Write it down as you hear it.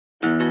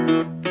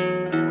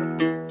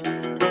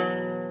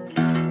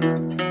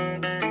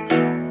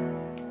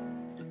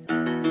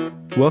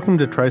Welcome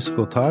to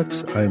Tricycle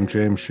Talks. I am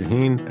James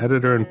Shaheen,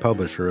 editor and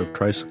publisher of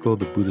Tricycle,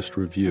 the Buddhist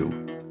Review.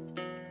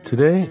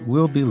 Today,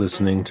 we'll be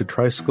listening to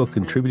Tricycle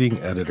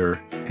contributing editor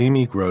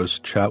Amy Gross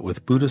chat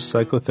with Buddhist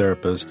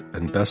psychotherapist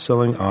and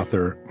bestselling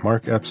author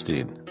Mark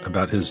Epstein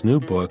about his new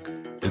book,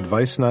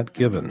 Advice Not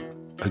Given,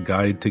 A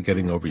Guide to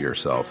Getting Over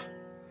Yourself.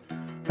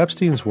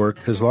 Epstein's work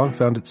has long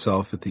found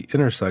itself at the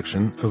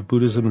intersection of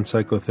Buddhism and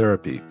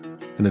psychotherapy,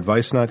 and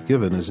Advice Not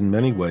Given is in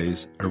many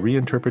ways a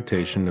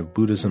reinterpretation of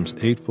Buddhism's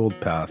eightfold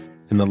path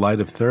in the light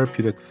of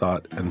therapeutic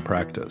thought and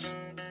practice.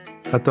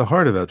 At the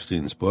heart of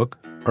Epstein's book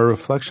are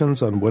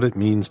reflections on what it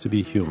means to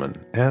be human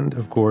and,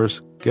 of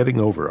course,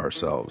 getting over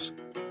ourselves.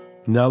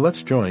 Now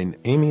let's join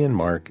Amy and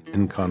Mark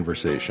in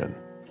conversation.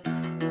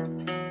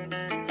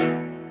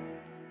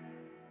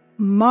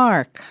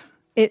 Mark,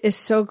 it is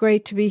so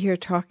great to be here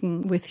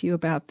talking with you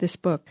about this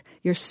book,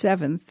 your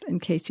seventh,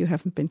 in case you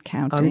haven't been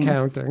counting. I'm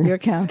counting. You're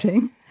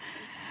counting.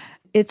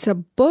 It's a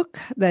book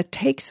that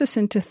takes us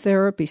into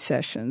therapy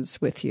sessions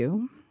with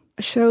you,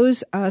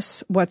 shows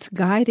us what's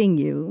guiding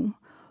you,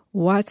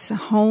 what's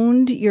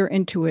honed your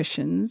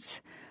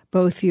intuitions,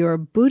 both your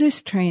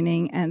Buddhist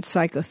training and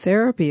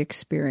psychotherapy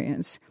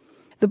experience.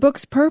 The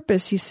book's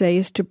purpose, you say,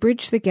 is to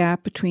bridge the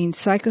gap between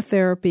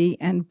psychotherapy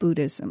and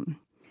Buddhism.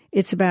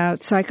 It's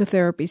about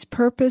psychotherapy's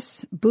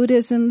purpose,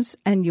 Buddhism's,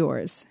 and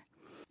yours.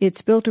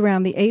 It's built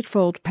around the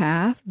Eightfold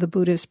Path, the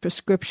Buddhist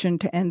prescription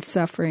to end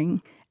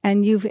suffering,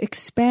 and you've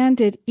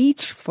expanded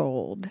each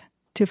fold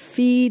to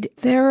feed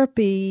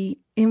therapy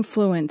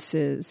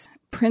influences,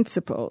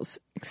 principles,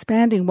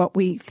 expanding what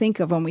we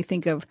think of when we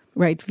think of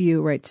right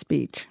view, right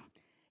speech.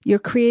 You're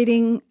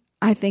creating,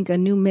 I think, a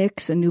new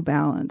mix, a new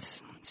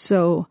balance.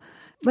 So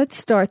let's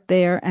start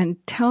there and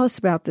tell us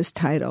about this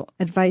title,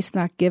 Advice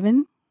Not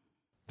Given.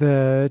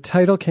 The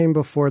title came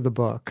before the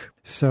book.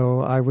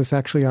 So I was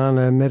actually on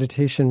a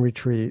meditation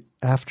retreat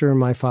after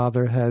my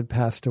father had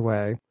passed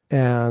away.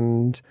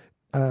 And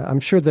I'm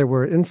sure there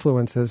were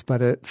influences,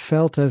 but it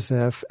felt as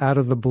if out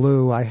of the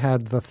blue I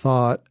had the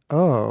thought,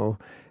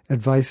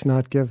 advice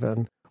not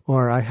given,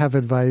 or I have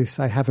advice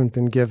I haven't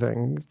been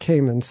giving,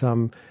 came in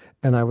some,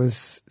 and I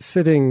was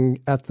sitting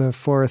at the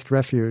forest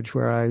refuge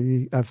where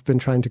I've been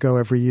trying to go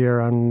every year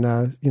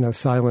on,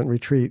 silent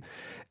retreat.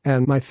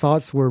 And my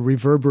thoughts were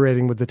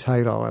reverberating with the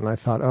title, and I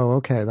thought,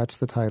 okay, that's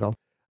the title.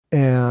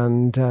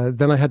 And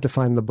then I had to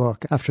find the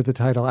book after the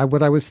title.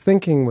 What I was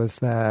thinking was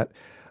that,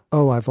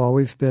 I've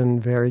always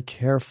been very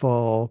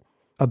careful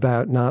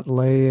about not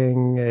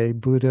laying a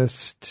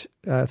Buddhist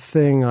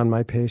thing on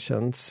my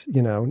patients,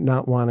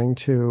 not wanting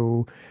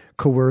to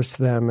coerce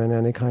them in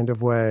any kind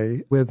of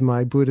way with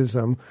my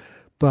Buddhism.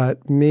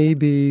 But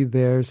maybe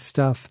there's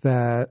stuff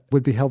that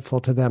would be helpful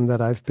to them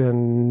that I've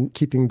been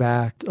keeping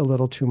back a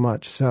little too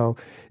much. So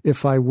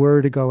if I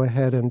were to go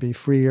ahead and be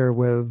freer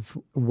with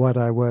what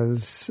I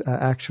was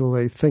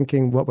actually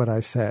thinking, what would I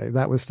say?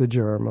 That was the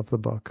germ of the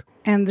book.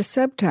 And the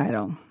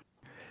subtitle?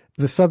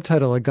 The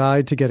subtitle, A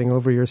Guide to Getting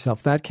Over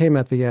Yourself, that came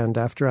at the end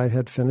after I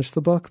had finished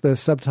the book.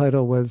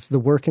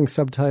 The working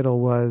subtitle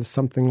was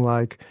something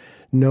like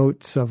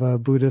Notes of a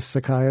Buddhist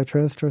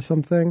Psychiatrist or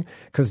something,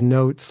 because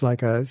notes,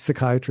 like a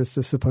psychiatrist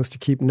is supposed to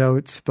keep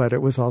notes, but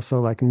it was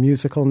also like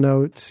musical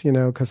notes,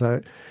 because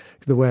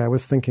the way I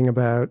was thinking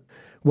about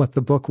what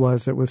the book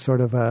was, it was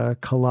sort of a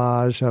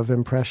collage of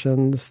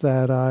impressions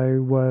that I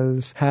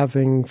was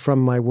having from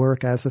my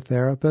work as a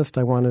therapist.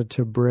 I wanted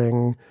to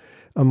bring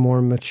a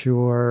more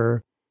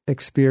mature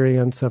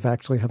experience of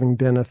actually having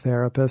been a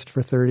therapist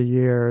for 30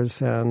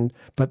 years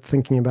but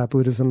thinking about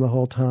Buddhism the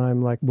whole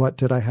time, like what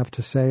did I have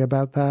to say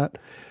about that?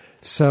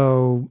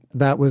 So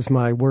that was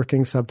my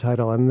working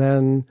subtitle. And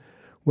then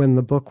when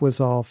the book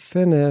was all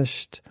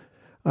finished,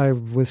 I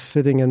was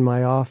sitting in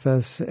my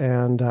office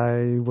and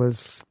I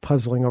was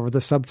puzzling over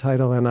the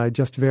subtitle, and I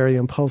just very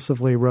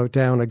impulsively wrote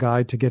down A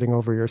Guide to Getting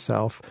Over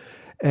Yourself.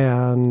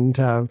 And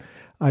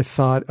I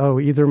thought,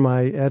 either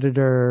my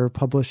editor,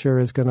 publisher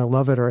is going to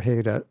love it or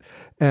hate it.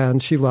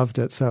 And she loved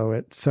it, so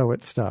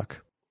it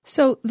stuck.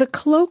 So the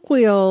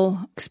colloquial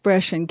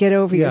expression, get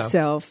over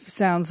yourself,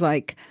 sounds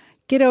like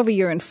get over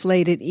your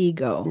inflated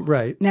ego.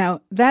 Right.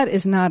 Now, that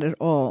is not at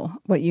all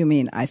what you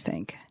mean, I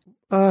think.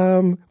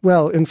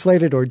 Well,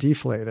 inflated or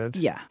deflated.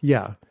 Yeah.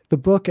 Yeah. The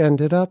book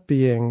ended up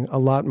being a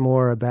lot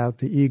more about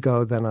the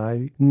ego than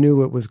I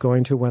knew it was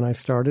going to when I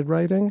started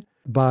writing.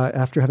 But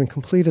after having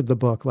completed the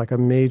book, like a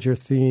major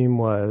theme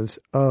was,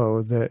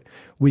 that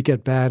we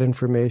get bad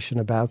information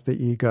about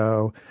the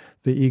ego.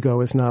 The ego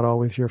is not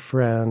always your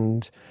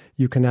friend.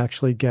 You can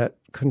actually get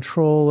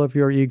control of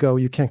your ego.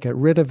 You can't get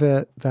rid of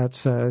it.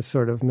 That's a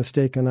sort of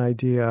mistaken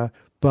idea.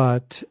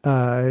 But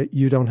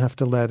you don't have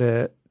to let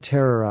it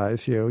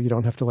terrorize you. You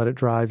don't have to let it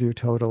drive you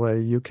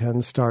totally. You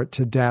can start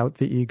to doubt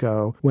the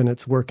ego when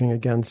it's working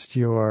against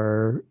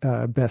your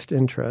best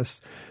interests.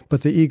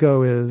 But the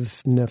ego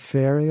is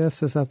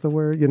nefarious, is that the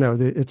word?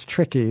 It's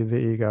tricky, the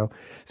ego.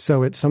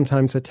 So it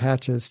sometimes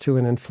attaches to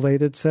an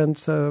inflated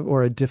sense of,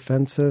 or a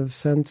defensive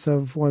sense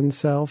of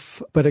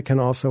oneself, but it can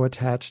also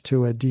attach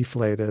to a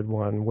deflated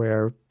one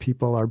where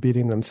people are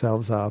beating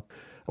themselves up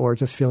or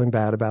just feeling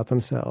bad about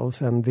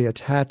themselves. And the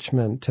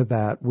attachment to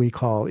that we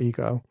call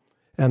ego.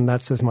 And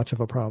that's as much of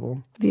a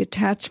problem. The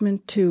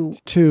attachment to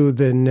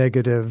the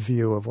negative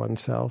view of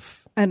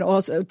oneself. And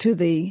also to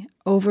the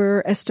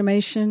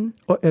overestimation.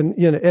 And,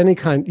 any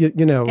kind,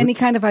 any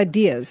kind of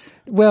ideas.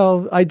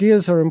 Well,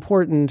 ideas are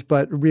important,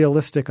 but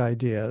realistic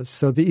ideas.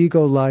 So the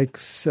ego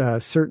likes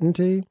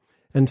certainty.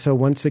 And so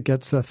once it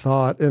gets a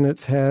thought in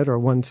its head, or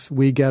once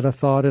we get a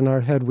thought in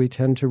our head, we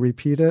tend to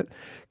repeat it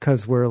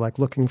because we're like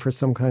looking for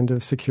some kind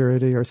of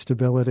security or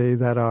stability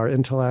that our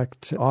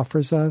intellect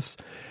offers us.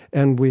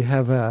 And we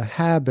have a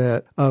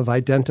habit of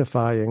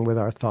identifying with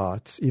our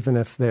thoughts, even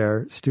if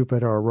they're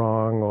stupid or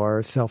wrong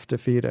or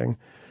self-defeating.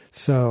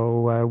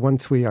 So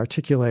once we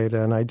articulate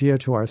an idea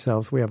to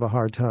ourselves, we have a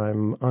hard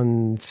time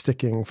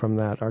unsticking from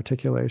that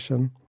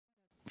articulation.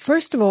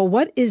 First of all,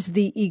 what is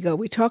the ego?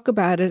 We talk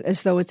about it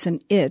as though it's an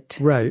it.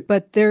 Right.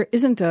 But there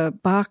isn't a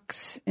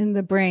box in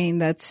the brain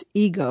that's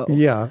ego.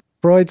 Yeah.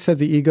 Freud said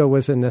the ego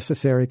was a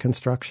necessary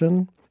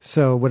construction.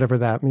 So whatever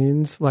that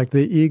means, like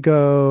the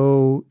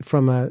ego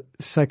from a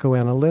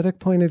psychoanalytic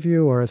point of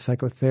view or a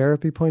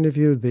psychotherapy point of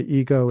view, the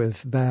ego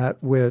is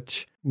that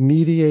which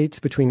mediates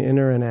between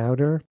inner and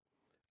outer.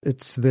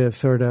 It's the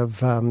sort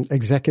of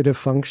executive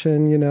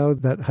function,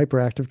 that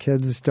hyperactive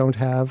kids don't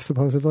have,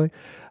 supposedly.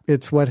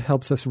 It's what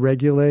helps us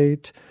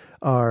regulate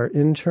our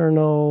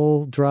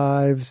internal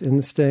drives,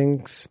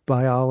 instincts,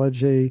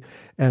 biology,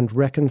 and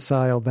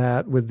reconcile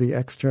that with the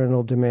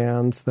external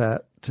demands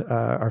that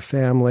our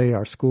family,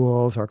 our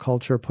schools, our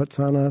culture puts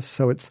on us.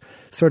 So it's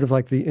sort of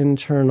like the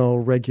internal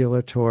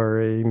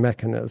regulatory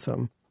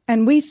mechanism.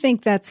 And we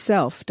think that's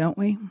self, don't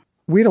we?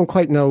 We don't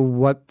quite know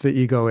what the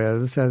ego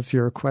is, as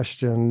your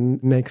question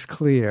makes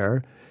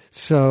clear.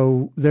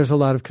 So there's a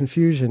lot of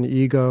confusion,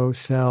 ego,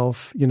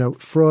 self.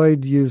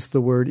 Freud used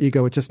the word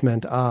ego, it just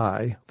meant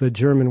I. The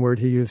German word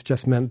he used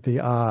just meant the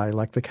I,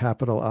 like the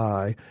capital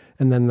I.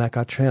 And then that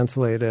got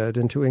translated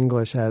into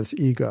English as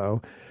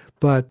ego.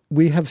 But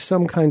we have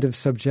some kind of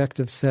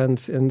subjective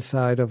sense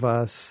inside of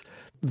us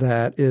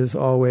that is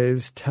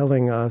always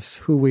telling us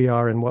who we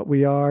are and what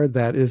we are,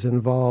 that is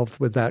involved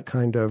with that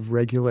kind of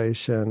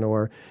regulation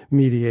or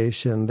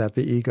mediation that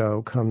the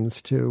ego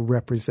comes to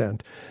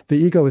represent. The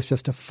ego is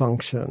just a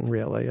function,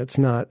 really. It's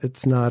not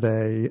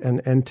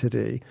an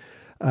entity.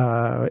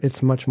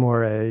 It's much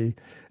more a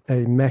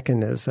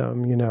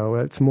mechanism.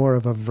 It's more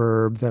of a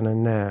verb than a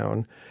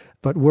noun.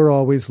 But we're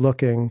always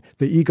looking,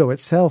 the ego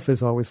itself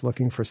is always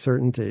looking for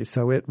certainty.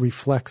 So it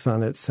reflects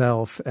on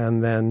itself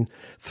and then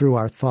through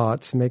our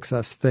thoughts makes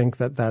us think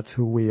that that's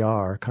who we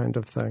are, kind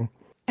of thing.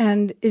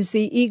 And is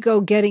the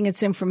ego getting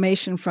its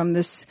information from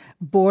this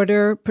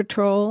border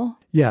patrol?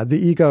 Yeah, the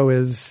ego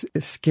is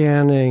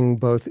scanning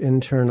both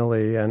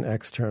internally and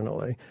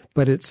externally,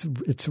 but it's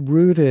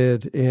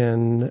rooted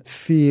in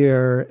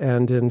fear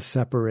and in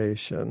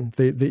separation.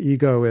 The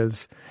ego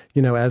is,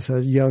 as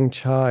a young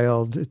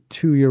child, a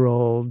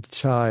 2-year-old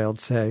child,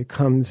 say,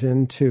 comes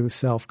into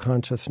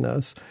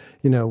self-consciousness,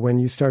 when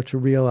you start to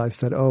realize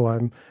that,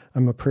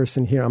 I'm a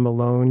person here, I'm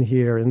alone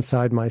here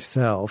inside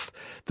myself.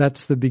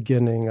 That's the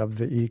beginning of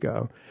the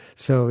ego.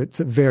 So it's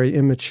a very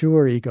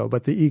immature ego,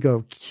 but the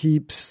ego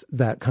keeps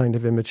that kind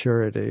of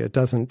immaturity. It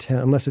doesn't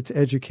unless it's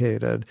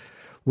educated,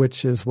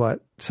 which is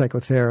what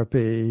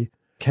psychotherapy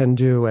can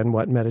do and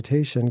what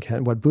meditation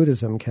can, what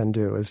Buddhism can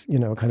do is,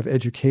 kind of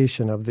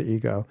education of the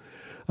ego.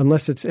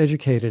 Unless it's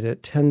educated,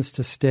 it tends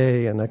to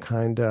stay in a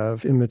kind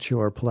of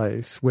immature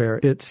place where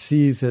it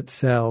sees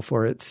itself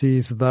or it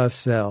sees the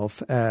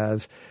self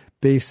as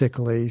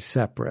basically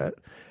separate,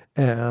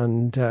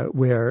 and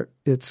where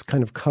it's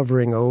kind of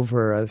covering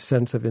over a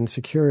sense of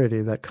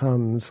insecurity that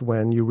comes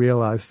when you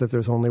realize that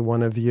there's only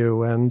one of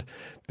you and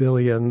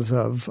billions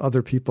of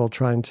other people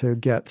trying to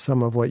get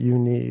some of what you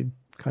need,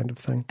 kind of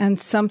thing. And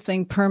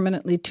something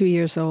permanently 2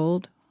 years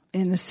old,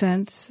 in a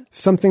sense?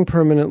 Something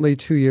permanently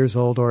 2 years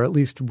old, or at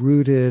least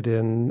rooted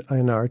in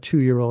our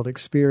 2-year-old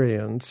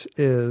experience,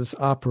 is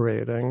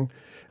operating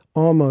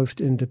almost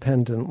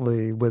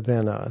independently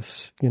within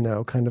us,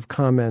 kind of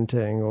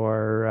commenting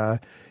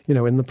or,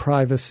 in the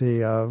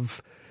privacy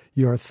of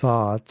your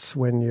thoughts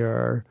when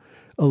you're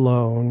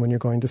alone, when you're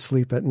going to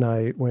sleep at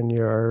night, when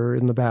you're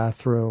in the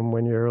bathroom,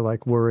 when you're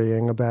like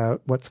worrying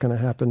about what's going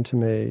to happen to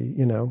me,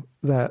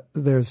 that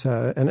there's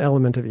an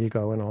element of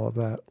ego in all of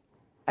that.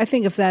 I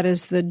think of that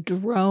as the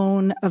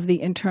drone of the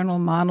internal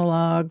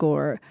monologue,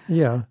 or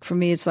for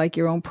me, it's like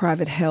your own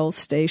private hell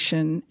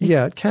station.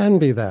 Yeah, it can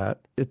be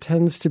that. It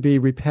tends to be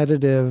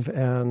repetitive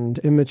and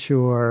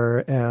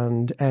immature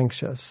and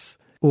anxious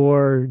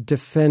or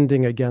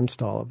defending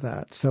against all of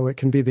that. So it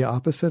can be the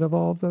opposite of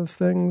all of those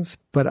things,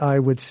 but I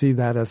would see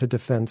that as a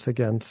defense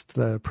against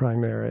the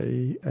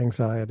primary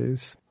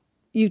anxieties.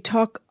 You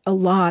talk a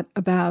lot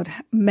about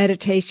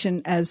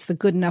meditation as the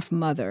good enough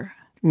mother.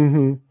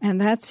 Mm-hmm.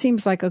 And that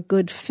seems like a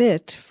good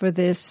fit for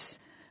this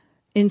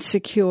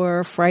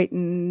insecure,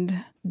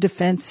 frightened,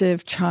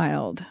 defensive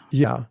child.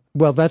 Yeah.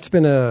 Well, that's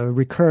been a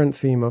recurrent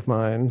theme of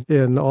mine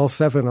in all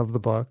 7 of the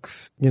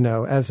books.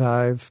 As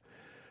I've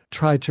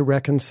tried to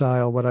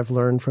reconcile what I've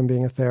learned from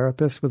being a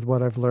therapist with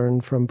what I've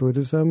learned from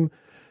Buddhism.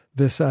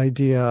 This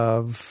idea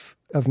of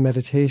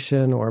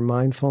meditation or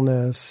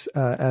mindfulness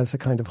as a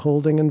kind of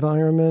holding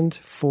environment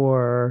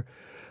for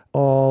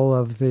all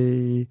of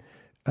the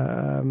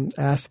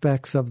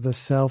aspects of the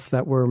self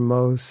that we're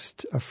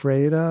most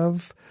afraid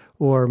of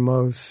or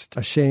most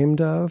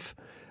ashamed of,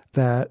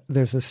 that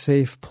there's a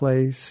safe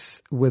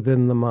place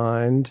within the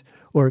mind,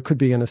 or it could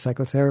be in a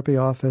psychotherapy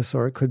office,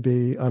 or it could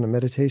be on a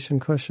meditation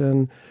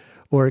cushion,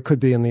 or it could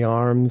be in the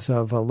arms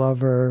of a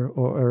lover,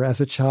 or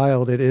as a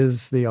child, it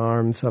is the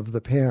arms of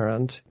the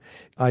parent.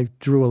 I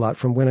drew a lot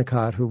from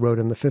Winnicott, who wrote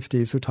in the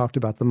 50s, who talked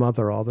about the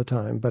mother all the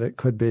time, but it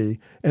could be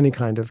any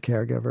kind of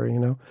caregiver, you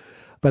know.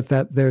 But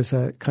that there's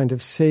a kind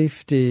of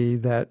safety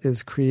that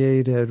is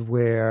created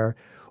where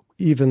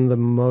even the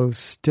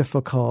most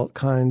difficult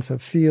kinds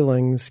of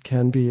feelings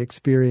can be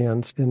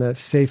experienced in a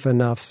safe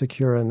enough,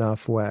 secure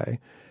enough way.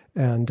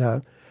 And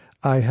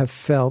I have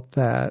felt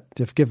that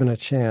if given a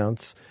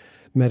chance,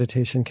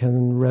 meditation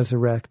can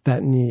resurrect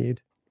that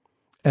need.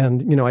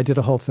 And, you know, I did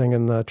a whole thing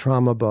in the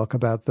trauma book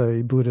about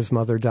the Buddha's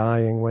mother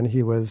dying when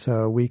he was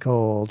a week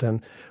old, and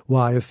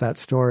why is that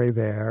story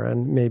there?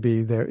 And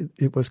maybe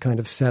it was kind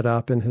of set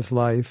up in his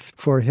life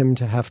for him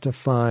to have to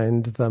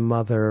find the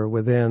mother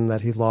within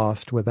that he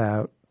lost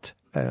without.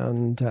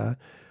 And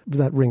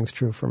that rings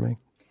true for me.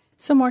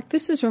 So, Mark,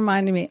 this is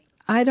reminding me,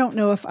 I don't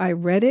know if I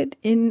read it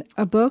in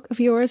a book of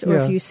yours or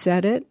if you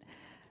said it,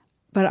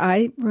 but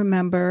I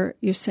remember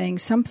you saying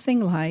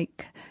something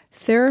like,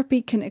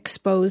 therapy can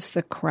expose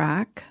the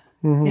crack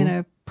in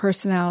a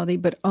personality,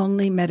 but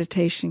only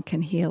meditation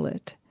can heal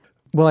it.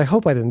 Well, I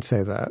hope I didn't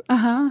say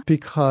that,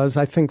 because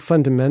I think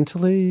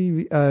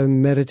fundamentally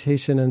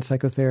meditation and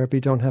psychotherapy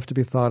don't have to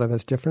be thought of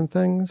as different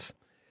things.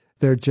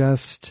 They're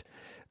just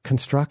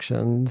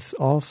constructions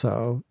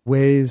also,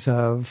 ways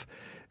of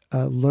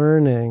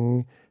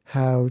learning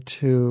how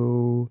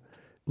to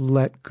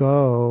let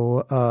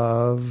go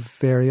of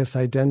various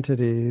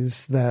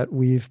identities that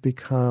we've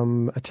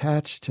become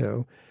attached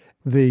to.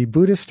 The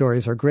Buddhist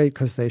stories are great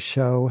because they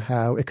show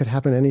how it could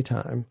happen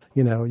anytime.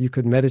 You know, you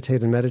could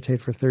meditate and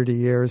meditate for 30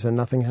 years and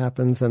nothing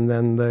happens, and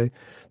then the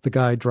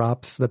guy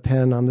drops the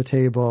pen on the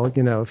table,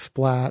 you know,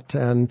 splat,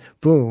 and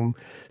boom.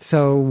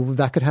 So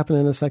that could happen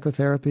in a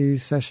psychotherapy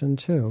session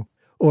too.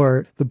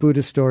 Or the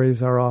Buddhist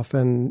stories are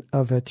often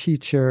of a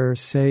teacher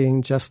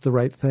saying just the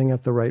right thing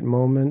at the right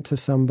moment to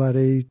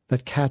somebody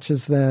that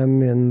catches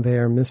them in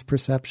their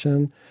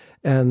misperception.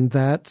 And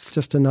that's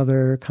just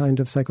another kind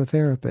of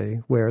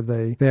psychotherapy where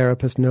the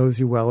therapist knows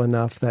you well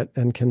enough that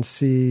and can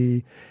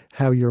see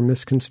how you're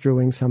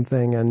misconstruing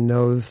something and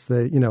knows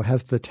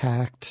has the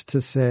tact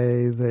to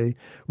say the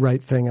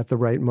right thing at the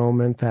right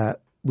moment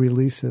that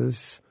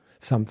releases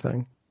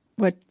something.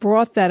 What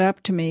brought that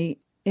up to me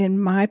in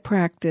my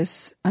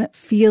practice,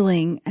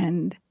 feeling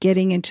and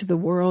getting into the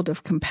world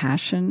of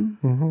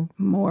compassion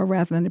more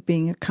rather than it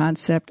being a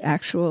concept,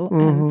 actual,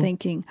 and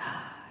thinking,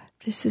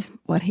 this is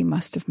what he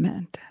must have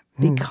meant.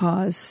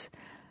 Because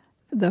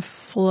the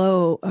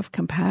flow of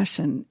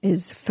compassion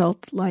is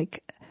felt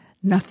like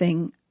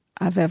nothing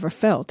I've ever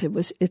felt.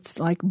 It's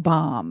like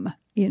balm,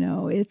 you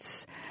know,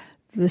 it's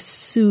the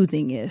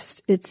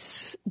soothingest.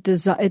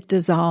 It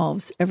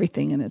dissolves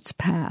everything in its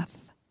path.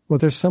 Well,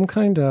 there's some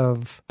kind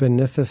of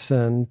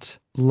beneficent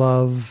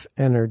love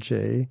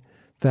energy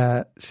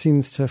that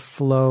seems to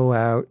flow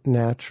out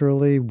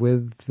naturally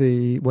with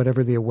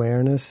whatever the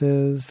awareness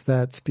is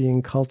that's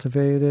being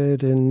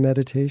cultivated in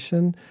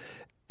meditation.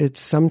 It's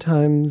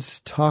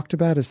sometimes talked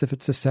about as if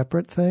it's a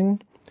separate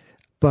thing,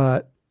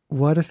 but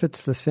what if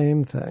it's the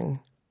same thing,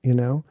 you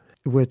know,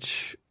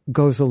 which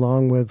goes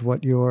along with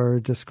what you're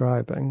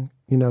describing,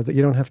 you know, that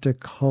you don't have to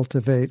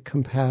cultivate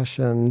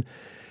compassion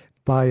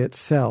by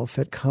itself.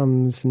 It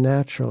comes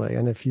naturally.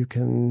 And if you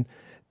can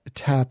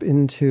tap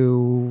into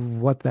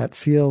what that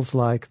feels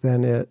like,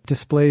 then it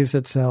displays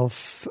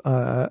itself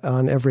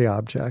on every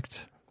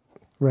object,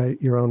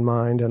 right? Your own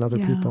mind and other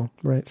people,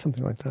 right?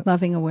 Something like that.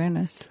 Loving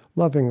awareness.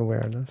 Loving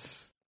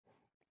awareness.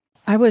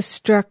 I was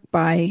struck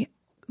by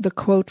the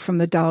quote from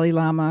the Dalai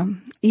Lama,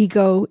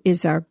 ego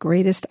is our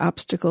greatest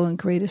obstacle and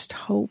greatest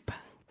hope.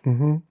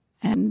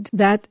 And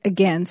that,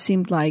 again,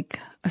 seemed like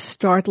a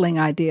startling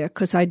idea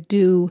because I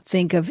do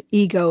think of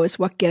ego as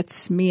what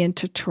gets me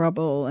into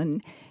trouble,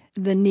 and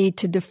the need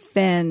to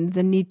defend,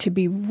 the need to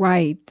be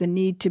right, the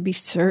need to be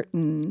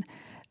certain,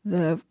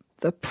 the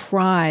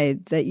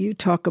pride that you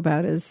talk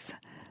about as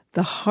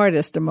the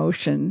hardest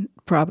emotion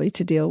probably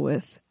to deal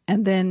with,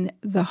 and then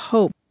the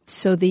hope.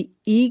 So the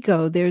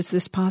ego, there's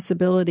this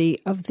possibility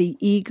of the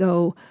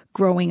ego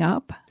growing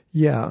up.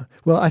 Yeah.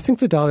 Well, I think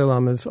the Dalai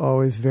Lama is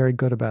always very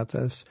good about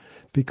this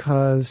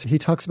because he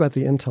talks about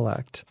the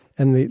intellect,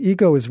 and the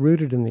ego is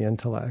rooted in the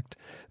intellect.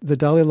 The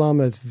Dalai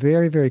Lama is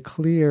very, very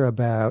clear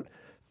about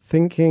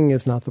thinking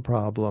is not the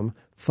problem.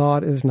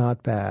 Thought is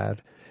not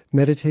bad.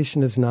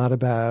 Meditation is not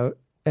about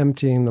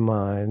emptying the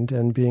mind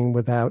and being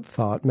without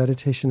thought.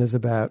 Meditation is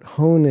about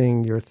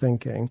honing your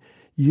thinking,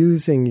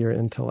 using your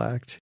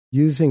intellect,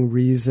 using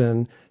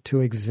reason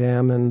to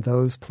examine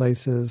those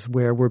places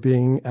where we're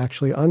being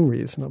actually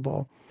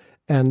unreasonable.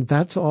 And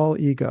that's all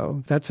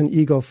ego. That's an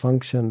ego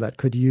function that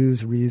could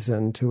use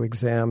reason to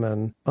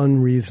examine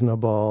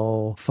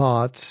unreasonable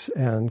thoughts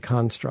and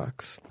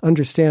constructs.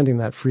 Understanding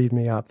that freed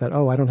me up, that,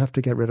 I don't have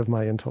to get rid of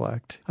my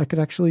intellect. I could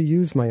actually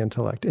use my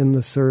intellect in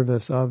the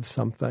service of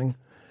something.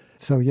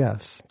 So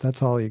yes,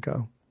 that's all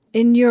ego.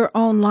 In your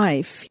own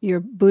life, your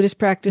Buddhist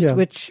practice,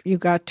 which you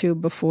got to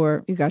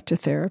before you got to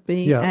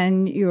therapy,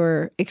 and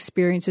your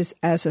experiences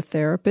as a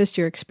therapist,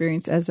 your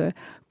experience as a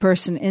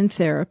person in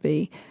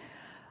therapy,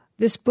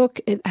 this book,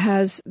 it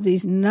has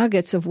these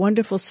nuggets of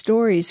wonderful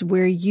stories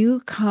where you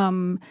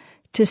come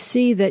to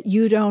see that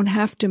you don't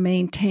have to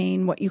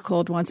maintain what you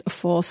called once a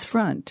false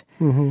front.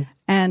 Mm-hmm.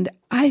 And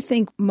I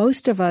think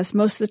most of us,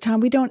 most of the time,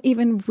 we don't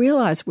even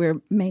realize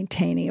we're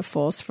maintaining a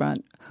false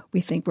front.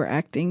 We think we're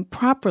acting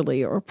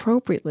properly or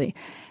appropriately.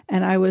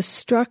 And I was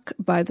struck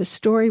by the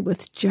story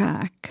with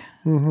Jack.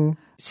 Mm-hmm.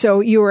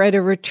 So you were at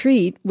a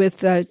retreat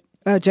with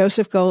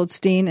Joseph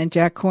Goldstein and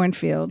Jack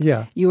Kornfield.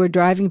 Yeah. You were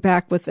driving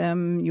back with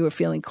them. You were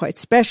feeling quite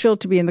special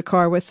to be in the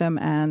car with them.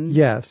 And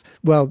yes.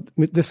 Well,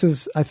 this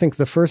is, I think,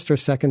 the first or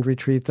second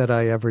retreat that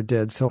I ever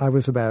did. So I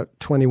was about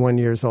 21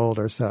 years old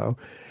or so.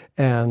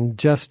 And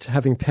just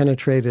having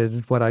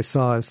penetrated what I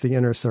saw as the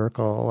inner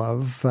circle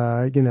of,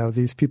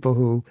 these people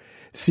who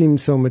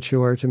seemed so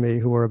mature to me,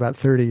 who were about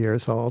 30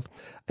 years old.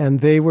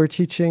 And they were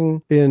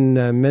teaching in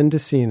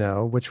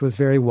Mendocino, which was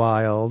very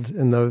wild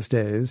in those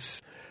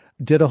days.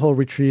 Did a whole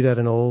retreat at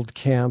an old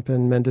camp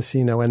in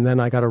Mendocino, and then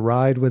I got a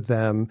ride with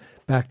them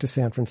back to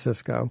San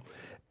Francisco.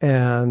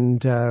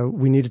 And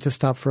we needed to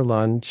stop for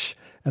lunch,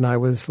 and I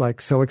was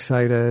so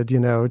excited,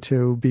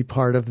 to be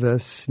part of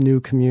this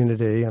new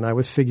community. And I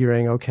was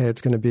figuring, okay,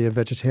 it's going to be a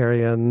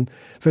vegetarian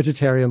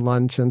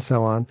lunch and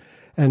so on.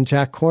 And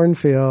Jack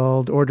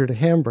Kornfield ordered a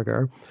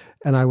hamburger,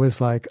 and I was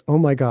like, oh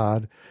my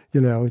God,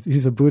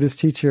 he's a Buddhist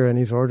teacher and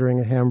he's ordering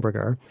a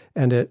hamburger.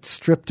 And it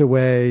stripped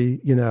away,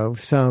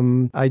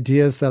 some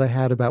ideas that I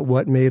had about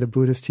what made a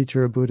Buddhist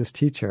teacher a Buddhist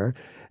teacher.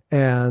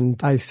 And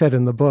I said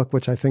in the book,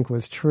 which I think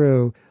was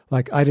true,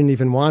 I didn't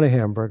even want a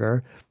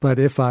hamburger, but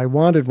if I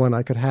wanted one,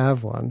 I could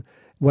have one.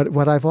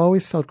 What I've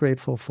always felt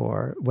grateful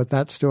for, what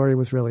that story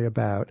was really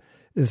about,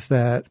 is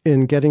that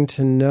in getting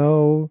to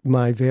know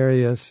my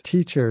various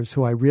teachers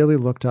who I really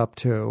looked up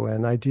to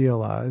and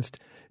idealized,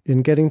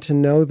 in getting to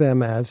know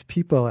them as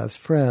people, as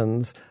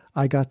friends,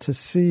 I got to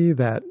see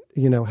that,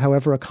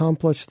 however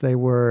accomplished they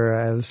were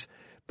as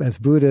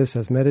Buddhists,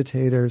 as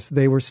meditators,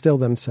 they were still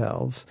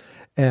themselves.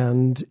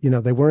 And,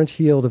 they weren't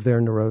healed of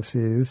their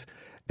neuroses.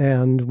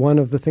 And one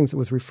of the things that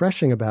was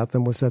refreshing about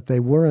them was that they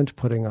weren't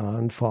putting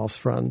on false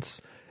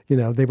fronts.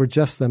 They were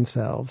just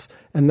themselves.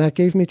 And that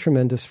gave me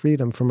tremendous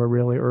freedom from a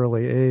really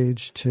early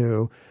age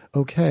to,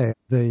 okay,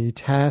 the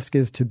task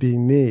is to be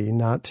me,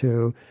 not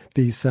to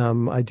be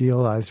some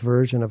idealized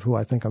version of who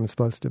I think I'm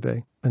supposed to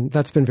be. And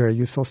that's been very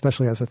useful,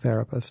 especially as a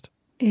therapist.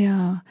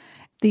 Yeah.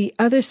 The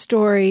other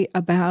story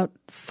about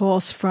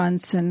false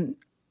fronts and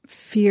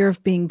fear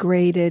of being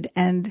graded,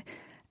 and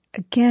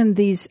again,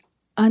 these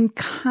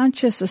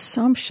unconscious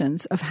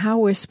assumptions of how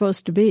we're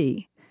supposed to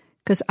be.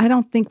 Because I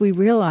don't think we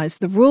realize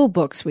the rule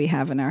books we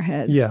have in our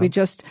heads. Yeah. We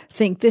just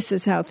think this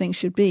is how things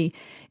should be.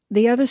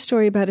 The other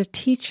story about a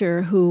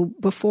teacher who,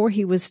 before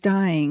he was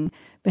dying,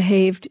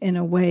 behaved in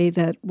a way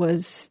that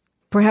was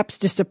perhaps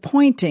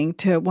disappointing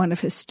to one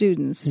of his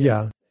students.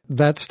 Yeah.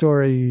 That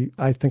story,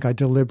 I think I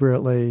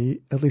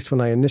deliberately, at least when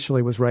I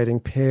initially was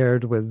writing,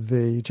 paired with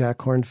the Jack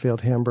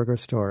Kornfield hamburger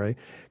story,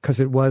 because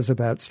it was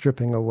about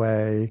stripping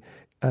away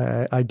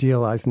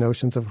idealized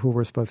notions of who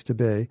we're supposed to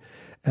be.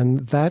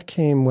 And that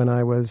came when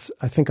I was,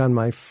 I think, on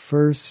my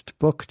first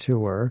book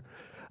tour,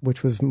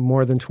 which was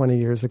more than 20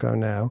 years ago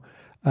now.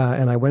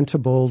 And I went to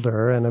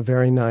Boulder, and a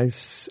very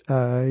nice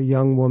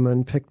young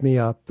woman picked me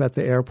up at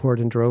the airport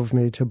and drove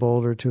me to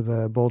Boulder, to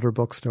the Boulder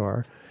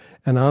bookstore.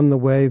 And on the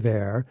way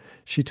there,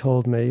 she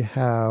told me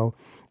how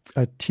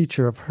a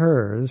teacher of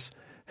hers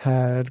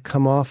had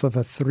come off of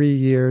a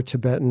 3-year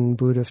Tibetan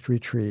Buddhist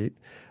retreat,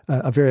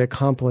 a very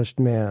accomplished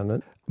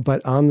man.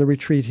 But on the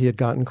retreat, he had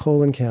gotten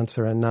colon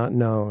cancer and not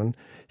known.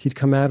 He'd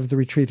come out of the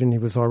retreat and he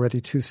was already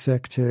too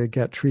sick to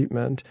get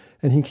treatment.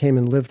 And he came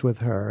and lived with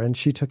her, and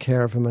she took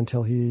care of him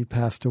until he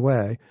passed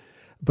away.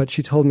 But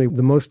she told me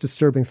the most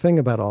disturbing thing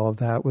about all of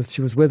that was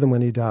she was with him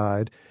when he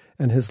died,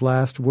 and his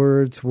last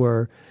words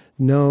were,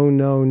 "No,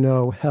 no,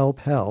 no, help,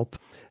 help."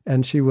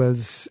 And she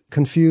was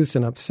confused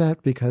and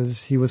upset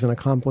because he was an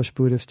accomplished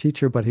Buddhist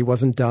teacher, but he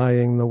wasn't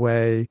dying the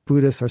way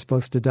Buddhists are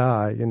supposed to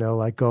die,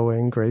 like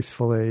going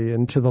gracefully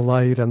into the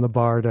light and the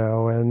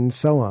bardo and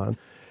so on.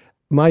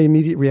 My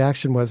immediate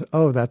reaction was,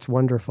 oh, that's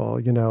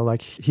wonderful.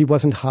 He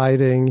wasn't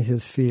hiding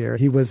his fear.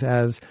 He was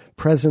as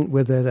present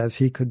with it as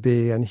he could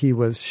be, and he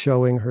was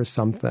showing her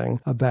something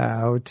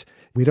about,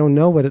 we don't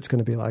know what it's going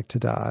to be like to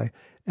die.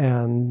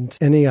 And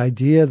any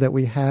idea that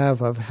we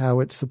have of how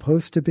it's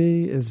supposed to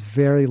be is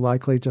very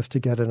likely just to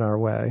get in our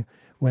way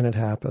when it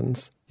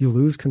happens. You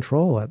lose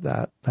control at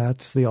that.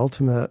 That's the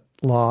ultimate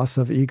loss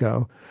of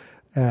ego.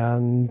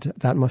 And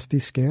that must be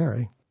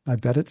scary. I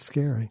bet it's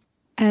scary.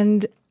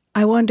 And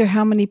I wonder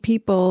how many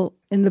people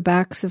in the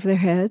backs of their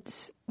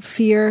heads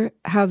fear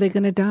how they're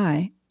going to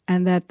die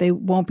and that they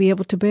won't be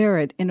able to bear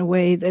it in a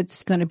way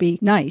that's going to be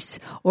nice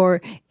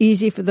or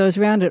easy for those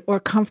around it or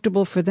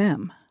comfortable for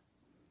them.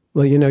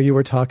 Well, you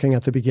were talking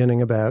at the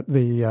beginning about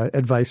the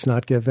advice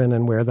not given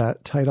and where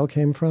that title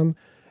came from.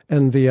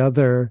 And the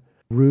other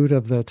root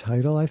of the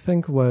title, I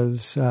think,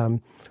 was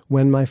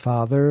when my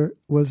father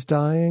was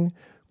dying,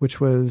 which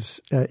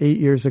was 8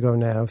 years ago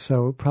now,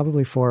 so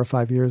probably 4 or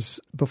 5 years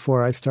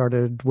before I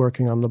started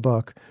working on the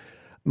book.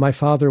 My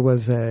father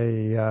was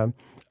a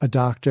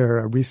doctor,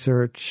 a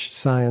research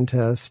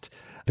scientist,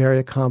 very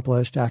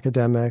accomplished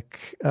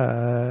academic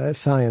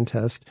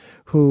scientist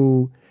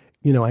who,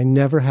 I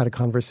never had a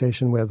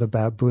conversation with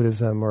about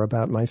Buddhism or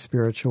about my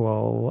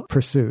spiritual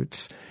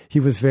pursuits. He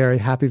was very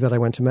happy that I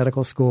went to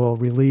medical school,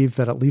 relieved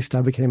that at least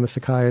I became a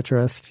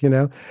psychiatrist,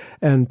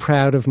 and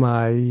proud of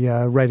my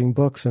writing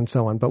books and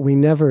so on. But we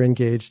never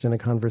engaged in a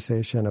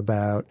conversation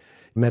about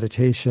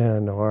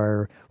meditation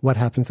or what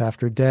happens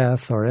after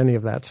death or any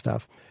of that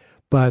stuff.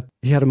 But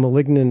he had a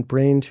malignant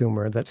brain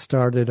tumor that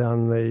started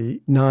on the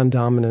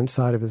non-dominant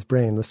side of his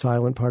brain, the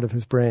silent part of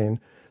his brain,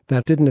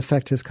 that didn't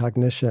affect his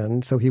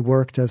cognition. So he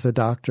worked as a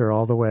doctor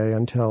all the way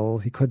until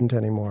he couldn't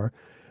anymore.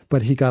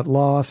 But he got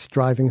lost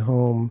driving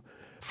home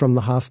from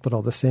the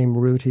hospital, the same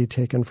route he'd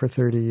taken for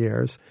 30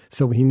 years.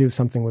 So he knew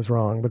something was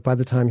wrong. But by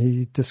the time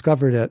he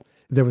discovered it,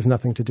 there was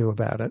nothing to do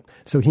about it.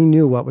 So he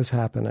knew what was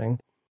happening.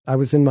 I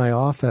was in my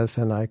office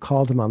and I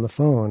called him on the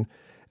phone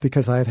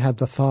because I had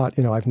the thought,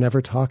 I've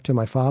never talked to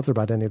my father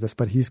about any of this,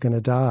 but he's going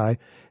to die.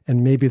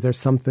 And maybe there's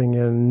something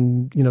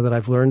in, that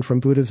I've learned from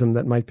Buddhism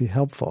that might be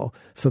helpful.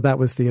 So that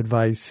was the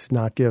advice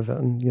not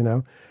given,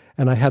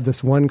 And I had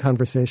this one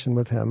conversation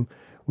with him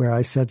where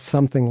I said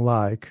something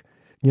like,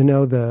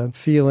 the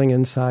feeling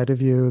inside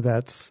of you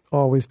that's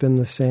always been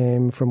the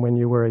same from when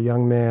you were a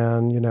young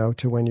man,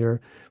 to when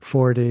you're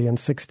 40 and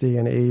 60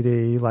 and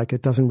 80, like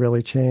it doesn't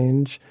really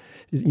change.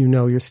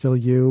 You're still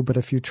you, but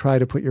if you try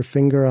to put your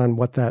finger on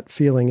what that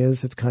feeling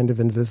is, it's kind of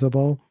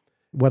invisible.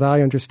 What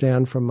I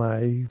understand from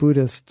my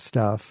Buddhist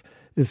stuff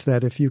is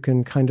that if you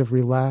can kind of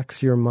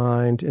relax your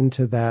mind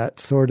into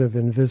that sort of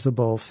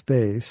invisible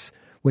space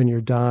when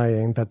you're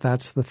dying,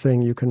 that's the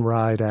thing you can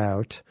ride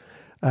out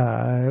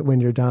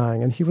when you're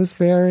dying. And he was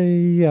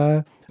very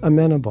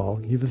amenable.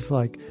 He was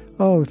like,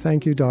 oh,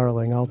 thank you,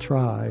 darling, I'll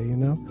try,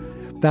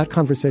 That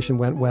conversation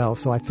went well,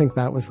 so I think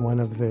that was one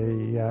of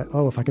the,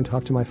 if I can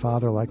talk to my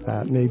father like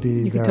that,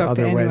 maybe there are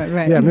other ways.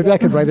 Right? Yeah, maybe I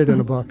could write it in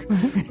a book.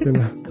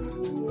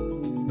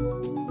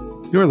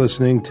 You're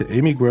listening to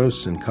Amy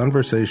Gross in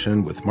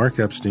conversation with Mark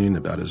Epstein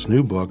about his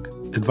new book,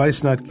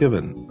 Advice Not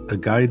Given, A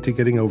Guide to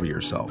Getting Over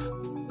Yourself.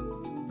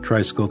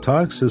 Tricycle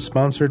Talks is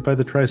sponsored by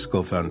the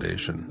Tricycle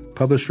Foundation,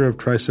 publisher of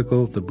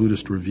Tricycle, the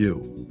Buddhist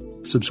Review.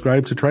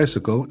 Subscribe to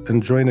Tricycle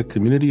and join a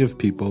community of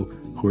people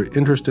who are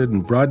interested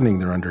in broadening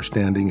their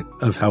understanding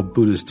of how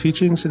Buddhist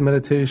teachings and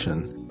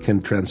meditation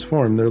can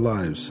transform their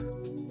lives.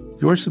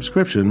 Your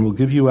subscription will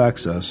give you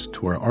access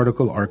to our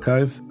article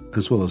archive,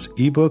 as well as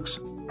ebooks,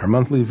 our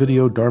monthly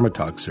video Dharma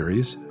Talk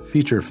series,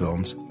 feature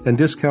films, and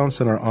discounts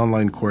on our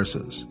online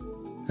courses.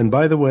 And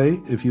by the way,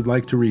 if you'd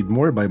like to read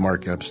more by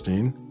Mark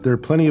Epstein, there are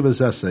plenty of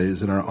his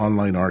essays in our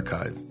online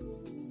archive.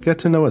 Get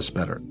to know us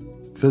better.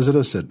 Visit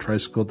us at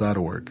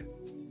tricycle.org.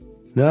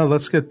 Now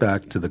let's get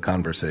back to the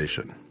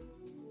conversation.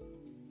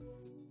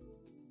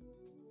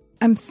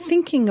 I'm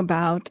thinking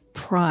about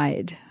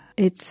pride.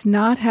 It's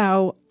not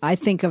how I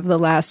think of the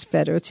last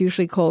fetter. It's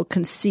usually called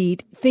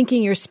conceit,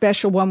 thinking you're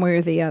special one way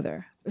or the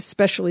other,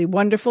 especially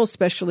wonderful,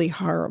 especially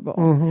horrible.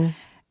 Mm-hmm.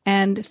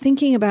 And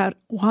thinking about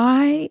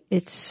why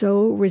it's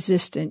so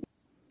resistant.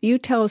 You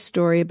tell a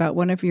story about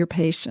one of your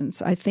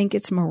patients. I think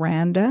it's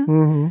Miranda,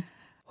 mm-hmm.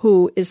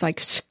 who is like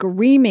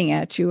screaming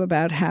at you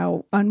about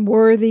how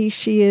unworthy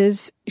she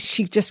is.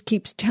 She just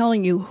keeps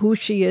telling you who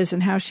she is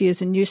and how she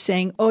is. And you're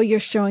saying, oh,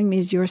 you're showing me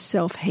your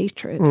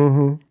self-hatred,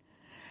 mm-hmm.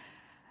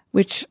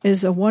 which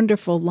is a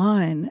wonderful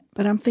line.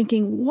 But I'm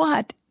thinking,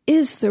 what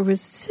is the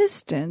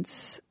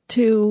resistance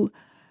to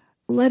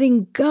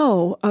letting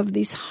go of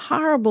these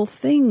horrible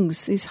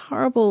things, these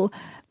horrible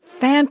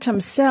phantom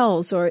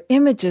selves or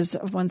images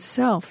of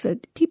oneself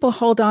that people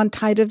hold on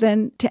tighter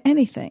than to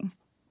anything?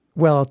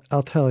 Well,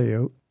 I'll tell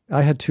you,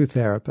 I had two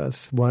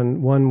therapists.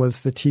 One was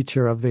the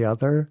teacher of the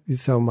other.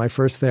 So my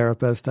first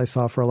therapist I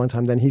saw for a long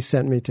time, then he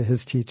sent me to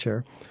his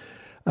teacher,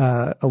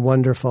 a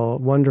wonderful,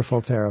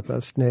 wonderful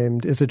therapist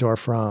named Isidore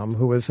Fromm,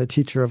 who was a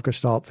teacher of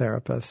Gestalt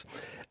therapists.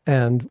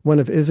 And one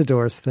of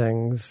Isidore's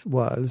things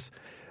was,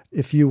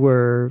 if you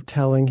were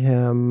telling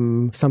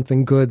him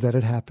something good that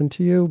had happened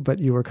to you, but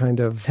you were kind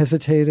of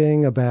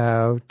hesitating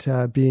about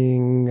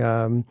being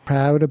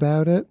proud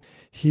about it,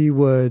 he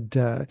would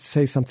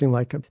say something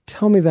like,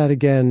 tell me that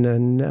again,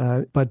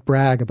 and but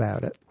brag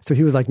about it. So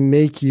he would like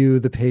make you,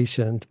 the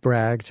patient,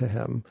 brag to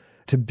him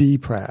to be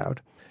proud.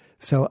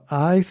 So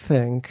I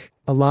think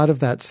a lot of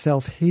that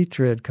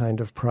self-hatred kind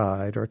of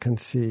pride or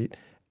conceit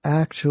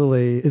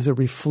actually is a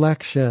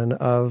reflection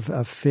of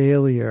a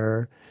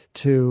failure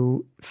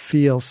to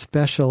feel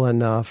special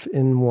enough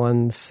in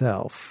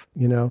oneself.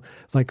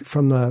 Like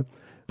from the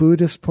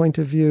Buddhist point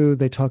of view,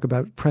 they talk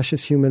about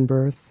precious human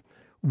birth.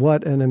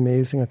 What an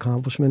amazing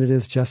accomplishment it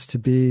is just to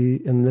be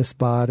in this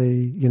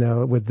body,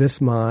 with this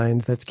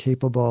mind that's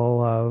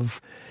capable of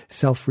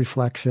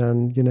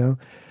self-reflection,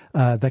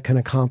 that can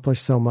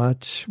accomplish so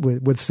much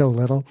with so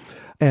little.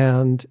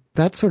 And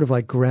that's sort of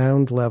like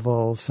ground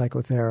level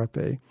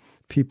psychotherapy.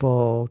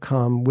 People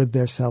come with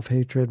their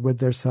self-hatred, with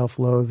their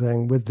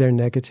self-loathing, with their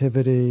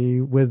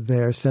negativity, with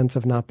their sense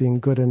of not being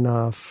good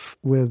enough,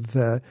 with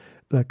the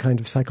kind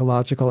of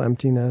psychological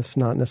emptiness,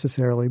 not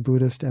necessarily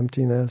Buddhist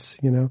emptiness,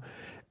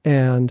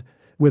 and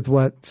with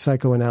what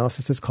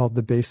psychoanalysis is called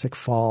the basic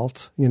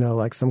fault,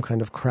 like some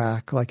kind of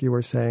crack, like you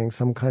were saying,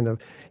 some kind of,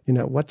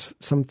 what's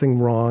something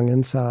wrong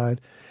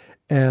inside.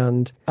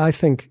 And I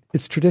think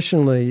it's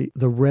traditionally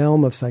the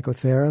realm of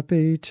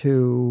psychotherapy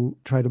to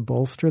try to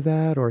bolster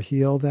that or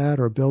heal that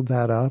or build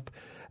that up.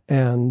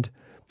 And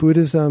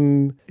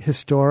Buddhism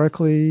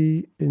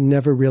historically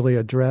never really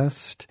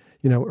addressed,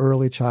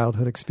 early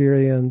childhood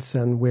experience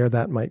and where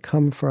that might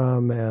come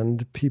from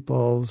and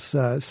people's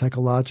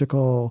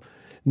psychological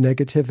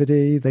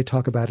negativity. They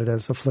talk about it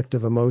as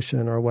afflictive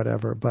emotion or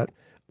whatever, but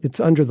it's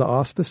under the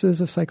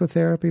auspices of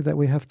psychotherapy that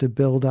we have to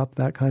build up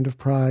that kind of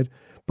pride.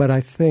 But I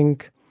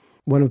think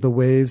one of the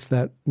ways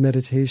that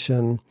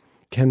meditation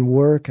can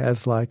work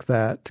as like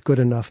that good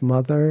enough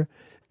mother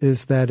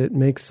is that it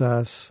makes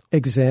us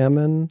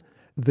examine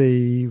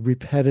the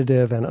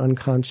repetitive and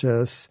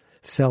unconscious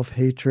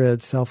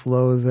self-hatred,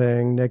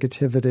 self-loathing,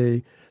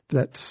 negativity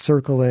that's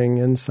circling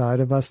inside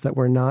of us that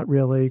we're not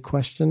really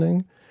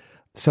questioning.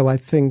 So I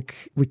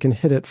think we can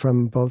hit it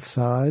from both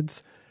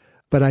sides.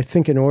 But I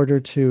think in order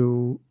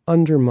to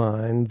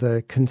undermine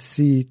the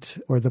conceit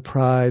or the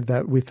pride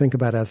that we think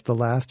about as the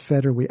last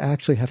fetter, we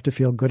actually have to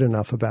feel good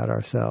enough about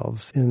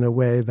ourselves in a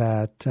way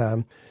that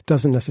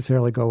doesn't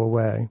necessarily go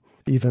away,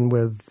 even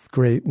with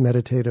great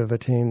meditative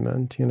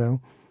attainment,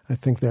 I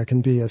think there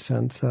can be a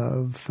sense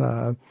of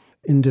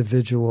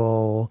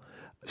individual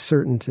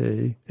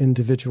certainty,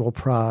 individual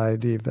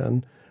pride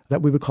even,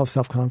 that we would call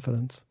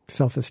self-confidence,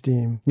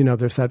 self-esteem.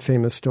 There's that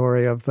famous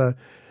story of the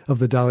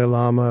Dalai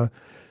Lama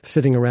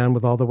sitting around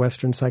with all the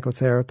Western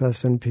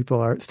psychotherapists, and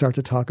people start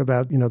to talk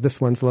about, this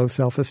one's low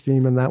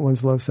self-esteem and that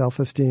one's low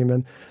self-esteem.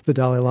 And the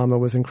Dalai Lama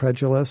was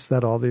incredulous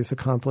that all these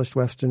accomplished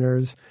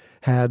Westerners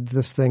had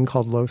this thing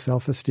called low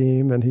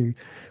self-esteem. And he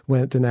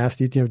went and asked,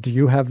 do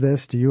you have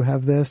this? Do you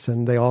have this?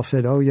 And they all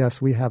said, oh,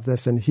 yes, we have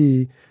this. And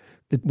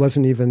it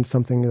wasn't even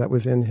something that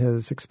was in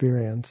his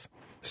experience.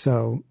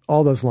 So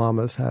all those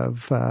lamas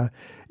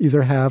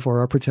either have or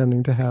are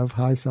pretending to have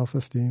high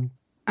self-esteem.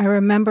 I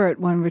remember at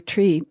one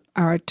retreat,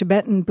 our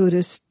Tibetan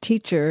Buddhist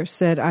teacher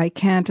said, I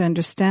can't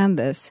understand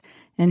this.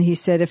 And he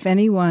said, if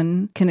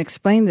anyone can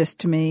explain this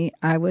to me,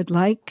 I would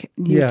like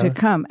you to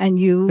come. And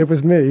It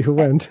was me who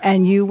went.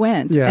 And you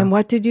went. Yeah. And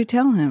what did you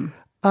tell him?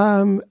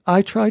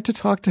 I tried to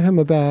talk to him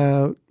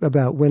about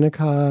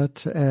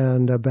Winnicott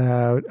and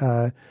about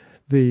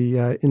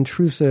the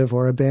intrusive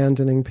or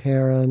abandoning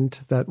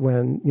parent, that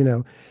when,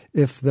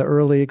 if the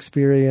early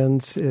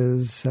experience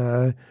is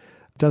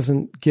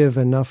doesn't give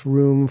enough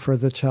room for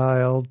the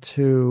child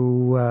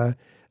to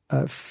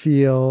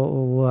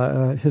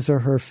feel his or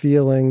her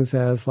feelings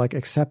as like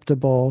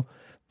acceptable,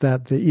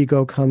 that the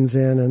ego comes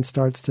in and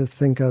starts to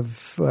think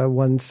of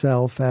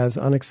oneself as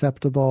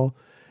unacceptable,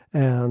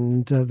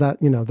 and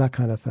that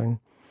kind of thing.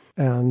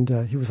 And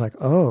he was like,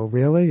 oh,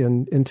 really?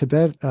 And in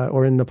Tibet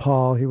or in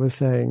Nepal, he was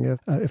saying,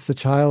 if the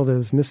child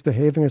is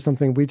misbehaving or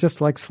something, we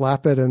just like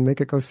slap it and make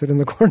it go sit in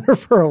the corner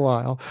for a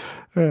while.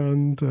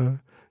 And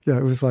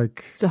it was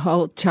like... It's a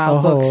whole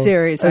child book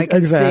series. I can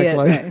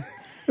exactly. see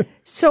it.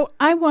 So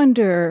I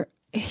wonder,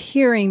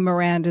 hearing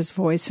Miranda's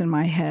voice in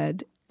my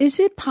head, is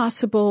it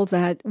possible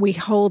that we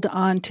hold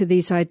on to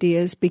these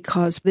ideas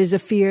because there's a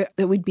fear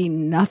that we'd be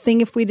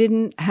nothing if we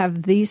didn't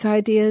have these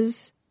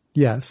ideas?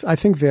 Yes, I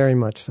think very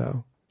much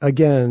so.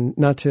 Again,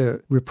 not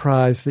to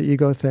reprise the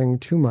ego thing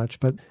too much,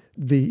 but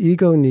the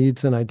ego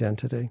needs an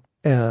identity,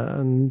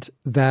 and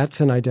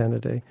that's an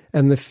identity.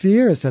 And the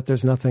fear is that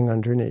there's nothing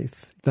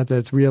underneath, that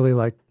there's really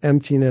like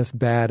emptiness,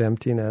 bad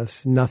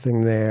emptiness,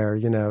 nothing there,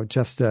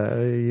 just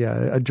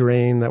a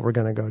drain that we're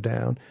going to go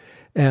down.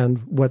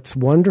 And what's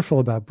wonderful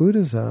about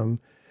Buddhism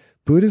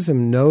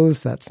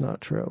knows that's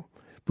not true.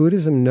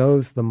 Buddhism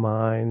knows the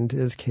mind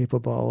is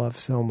capable of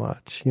so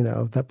much,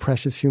 that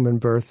precious human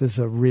birth is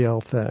a real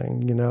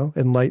thing,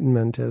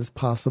 enlightenment is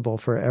possible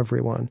for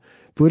everyone.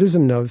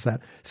 Buddhism knows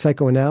that.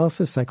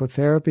 Psychoanalysis,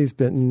 psychotherapy's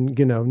been,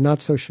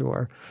 not so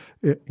sure,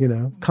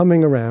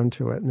 coming around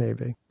to it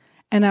maybe.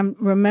 And I'm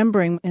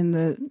remembering in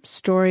the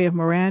story of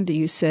Miranda,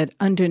 you said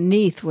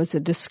underneath was a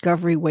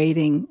discovery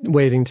waiting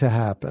to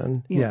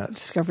happen. Yes.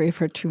 Discovery of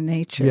her true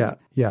nature.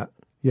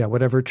 Yeah,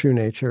 whatever true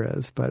nature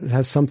is. But it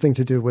has something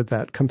to do with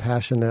that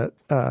compassionate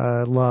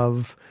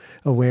love,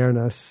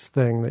 awareness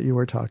thing that you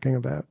were talking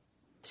about.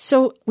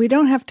 So we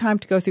don't have time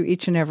to go through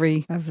each and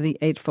every of the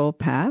Eightfold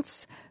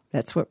Paths,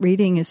 That's what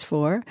reading is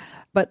for.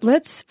 But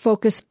let's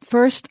focus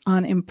first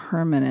on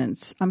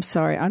impermanence. On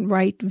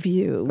right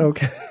view.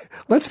 Okay.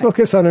 Let's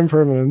focus on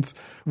impermanence,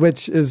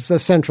 which is a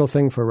central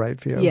thing for right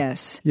view.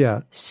 Yes.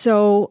 Yeah.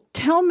 So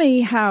tell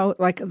me how,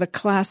 like, the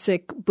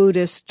classic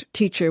Buddhist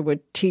teacher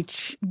would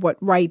teach what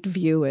right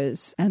view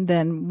is, and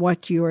then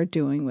what you are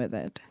doing with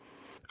it.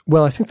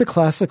 Well, I think the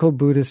classical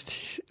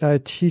Buddhist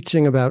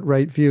teaching about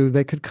right view,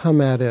 they could come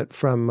at it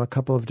from a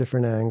couple of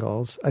different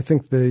angles. I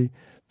think the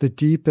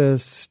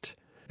deepest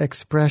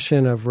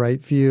expression of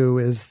right view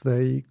is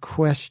the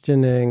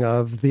questioning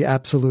of the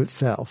absolute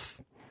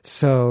self.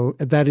 So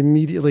that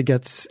immediately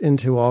gets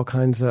into all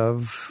kinds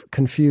of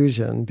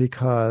confusion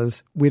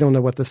because we don't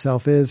know what the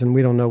self is and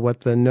we don't know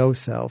what the no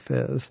self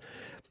is.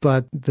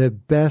 But the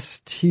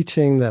best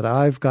teaching that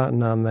I've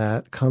gotten on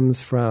that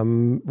comes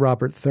from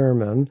Robert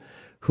Thurman,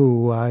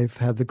 who I've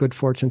had the good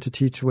fortune to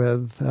teach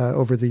with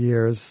over the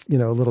years, a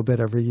little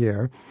bit every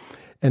year.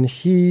 And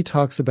he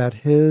talks about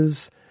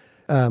his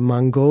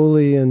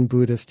Mongolian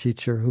Buddhist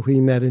teacher who he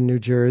met in New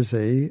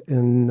Jersey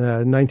in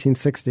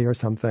 1960 or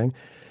something,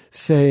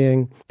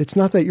 saying, it's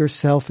not that your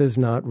self is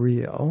not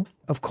real.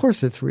 Of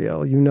course it's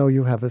real. You know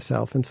you have a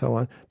self and so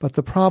on. But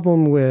the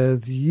problem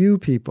with you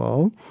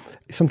people,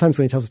 sometimes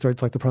when he tells a story,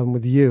 it's like the problem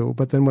with you.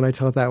 But then when I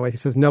tell it that way, he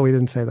says, no, he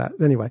didn't say that.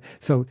 Anyway,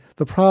 so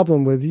the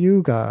problem with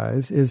you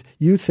guys is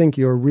you think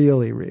you're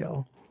really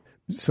real.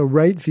 So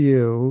right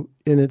view,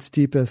 in its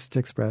deepest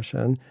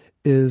expression,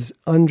 is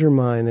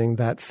undermining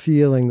that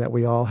feeling that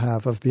we all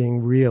have of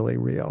being really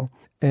real.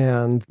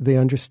 And the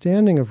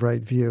understanding of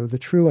right view, the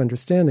true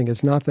understanding,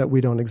 is not that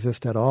we don't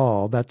exist at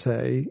all. That's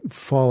a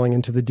falling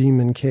into the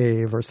demon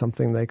cave or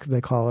something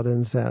they call it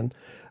in Zen.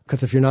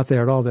 Because if you're not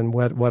there at all, then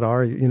what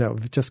are you?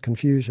 Just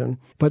confusion.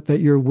 But that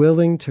you're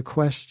willing to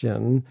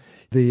question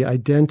the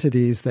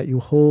identities that you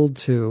hold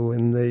to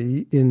in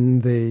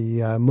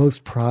the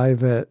most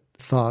private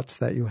thoughts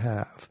that you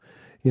have.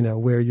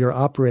 Where you're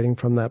operating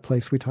from that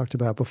place we talked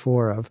about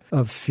before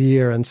of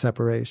fear and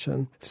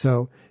separation.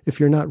 So if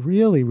you're not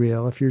really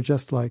real, if you're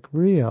just like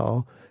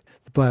real,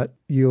 but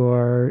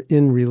you're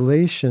in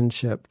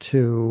relationship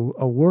to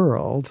a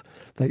world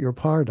that you're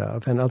part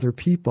of and other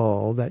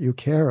people that you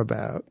care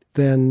about,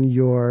 then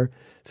your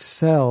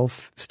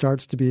self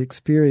starts to be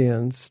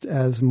experienced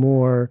as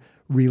more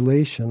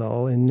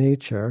relational in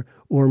nature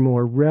or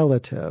more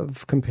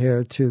relative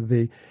compared to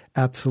the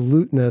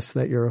absoluteness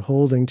that you're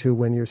holding to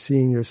when you're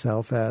seeing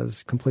yourself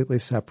as completely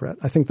separate.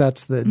 I think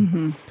that's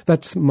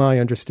that's my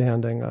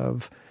understanding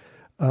of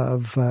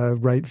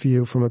right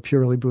view from a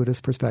purely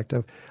Buddhist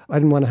perspective. I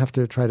didn't want to have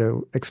to try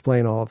to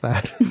explain all of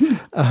that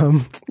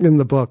in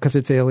the book because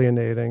it's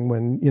alienating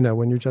when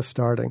you're just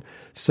starting.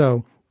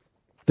 So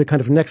the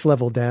kind of next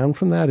level down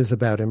from that is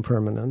about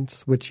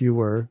impermanence, which you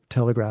were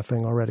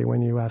telegraphing already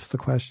when you asked the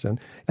question.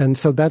 And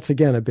so that's,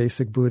 again, a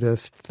basic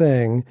Buddhist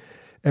thing.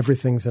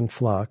 Everything's in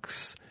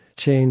flux.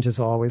 Change is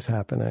always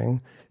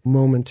happening.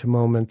 Moment to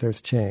moment,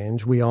 there's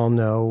change. We all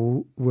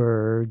know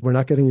we're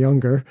not getting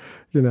younger.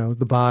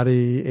 The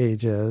body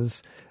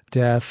ages.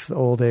 Death,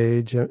 old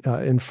age,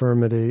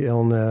 infirmity,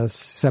 illness,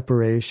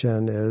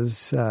 separation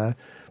is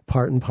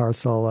part and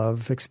parcel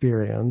of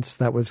experience.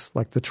 That was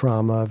like the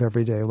trauma of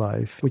everyday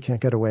life. We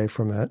can't get away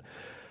from it.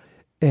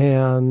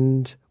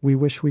 And we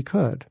wish we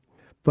could.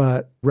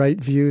 But right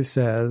view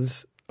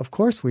says, of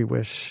course we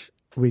wish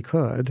we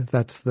could.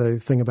 That's the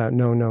thing about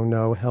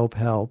no, help,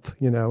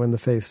 in the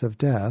face of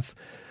death.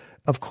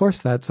 Of course,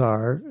 that's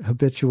our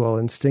habitual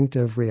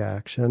instinctive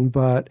reaction.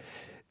 But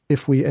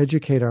if we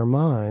educate our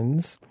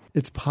minds,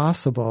 it's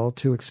possible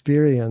to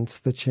experience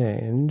the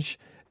change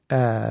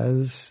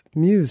as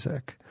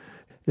music.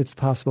 It's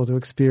possible to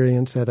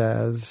experience it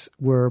as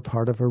we're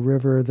part of a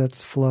river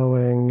that's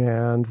flowing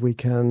and we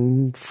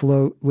can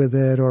float with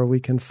it or we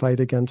can fight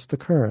against the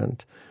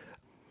current.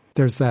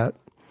 There's that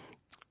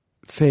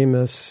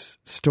famous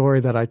story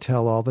that I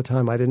tell all the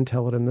time. I didn't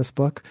tell it in this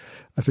book.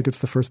 I think it's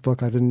the first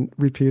book I didn't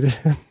repeat it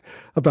in,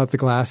 about the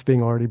glass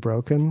being already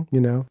broken,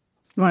 You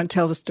want to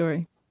tell the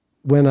story?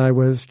 When I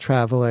was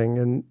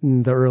traveling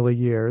in the early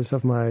years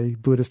of my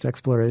Buddhist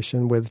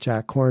exploration with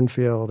Jack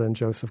Kornfield and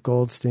Joseph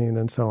Goldstein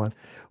and so on,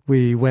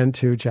 we went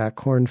to Jack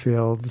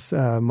Kornfield's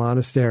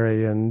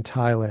monastery in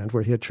Thailand,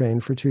 where he had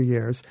trained for 2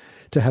 years,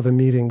 to have a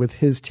meeting with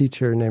his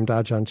teacher named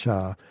Ajahn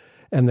Chah.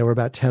 And there were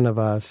about 10 of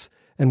us.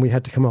 And we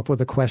had to come up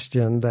with a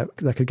question that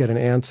could get an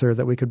answer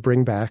that we could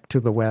bring back to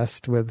the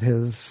West with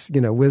his,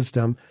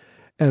 wisdom.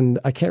 And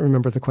I can't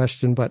remember the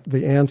question, but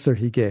the answer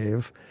he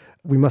gave,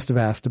 we must have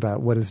asked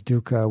about what is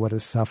dukkha, what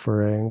is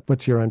suffering,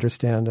 what's your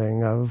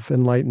understanding of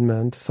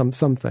enlightenment,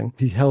 something.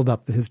 He held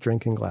up his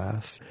drinking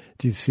glass.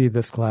 Do you see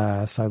this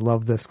glass? I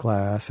love this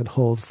glass. It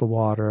holds the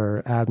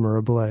water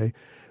admirably.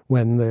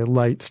 When the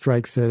light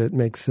strikes it, it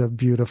makes a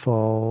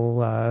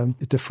beautiful,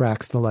 it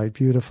diffracts the light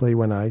beautifully.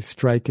 When I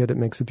strike it, it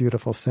makes a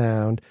beautiful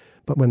sound.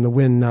 But when the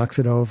wind knocks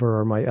it over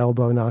or my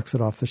elbow knocks it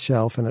off the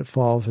shelf and it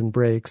falls and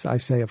breaks, I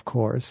say, of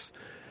course,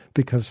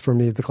 because for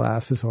me, the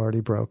glass is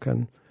already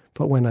broken.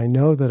 But when I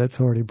know that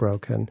it's already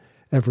broken,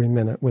 every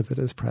minute with it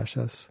is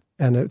precious.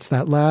 And it's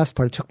that last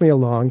part. It took me a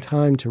long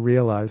time to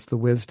realize the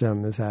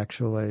wisdom is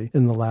actually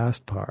in the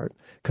last part,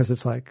 because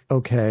it's like,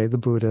 okay, the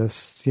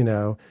Buddhists,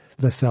 the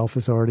self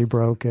is already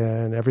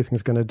broken,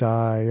 everything's going to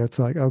die. It's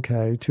like,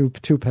 okay,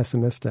 too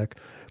pessimistic.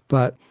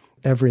 But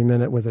every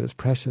minute with it is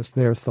precious.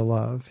 There's the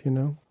love,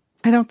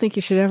 I don't think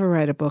you should ever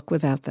write a book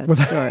without that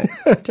story.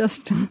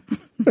 Just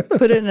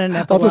put it in an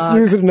epilogue. I'll just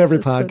use it in every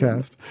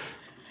podcast.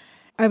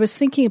 I was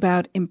thinking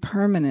about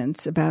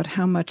impermanence, about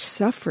how much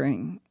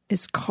suffering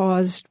is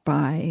caused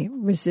by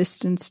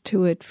resistance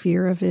to it,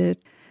 fear of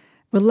it,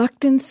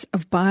 reluctance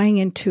of buying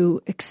into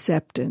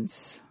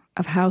acceptance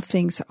of how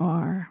things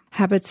are,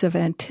 habits of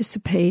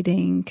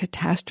anticipating,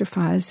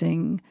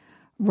 catastrophizing,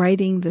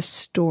 writing the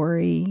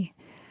story.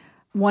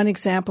 One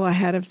example I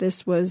had of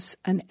this was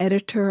an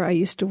editor I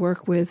used to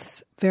work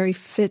with, very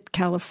fit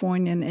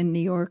Californian in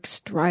New York,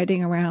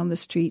 striding around the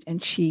street,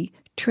 and she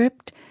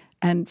tripped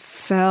and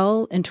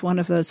fell into one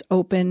of those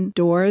open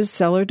doors,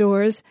 cellar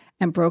doors,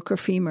 and broke her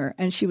femur.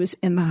 And she was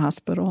in the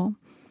hospital,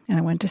 and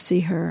I went to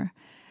see her.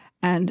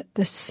 And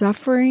the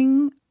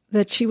suffering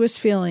that she was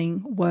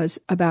feeling was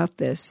about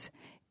this.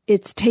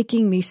 It's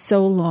taking me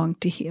so long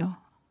to heal.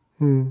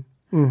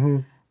 Mm-hmm.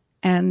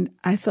 And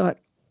I thought,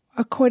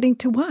 according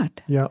to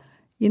what? Yeah.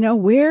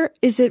 Where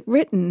is it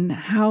written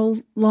how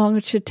long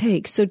it should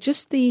take? So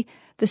just the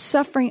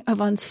suffering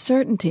of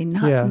uncertainty,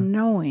 not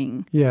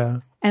knowing. Yeah.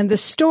 And the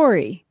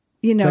story,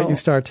 that you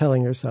start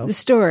telling yourself. The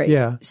story.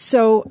 Yeah.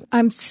 So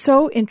I'm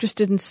so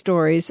interested in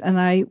stories, and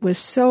I was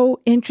so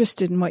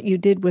interested in what you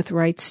did with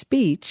Right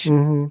Speech,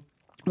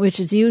 which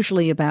is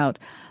usually about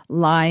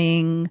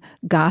lying,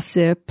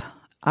 gossip,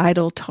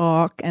 idle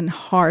talk, and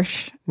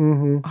harsh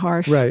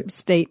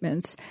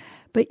statements.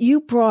 But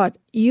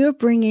you're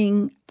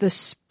bringing the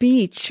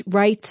speech,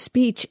 right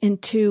speech,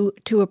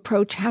 to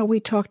approach how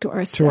we talk to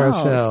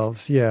ourselves. To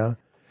ourselves, yeah.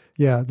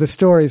 Yeah, the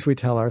stories we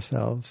tell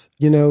ourselves.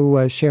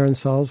 Sharon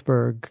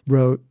Salzberg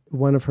wrote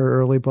one of her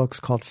early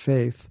books called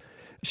Faith.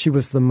 She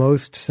was the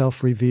most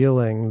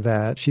self-revealing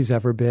that she's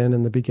ever been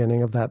in the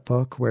beginning of that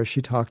book, where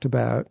she talked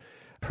about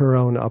her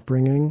own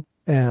upbringing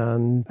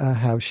and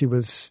how she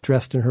was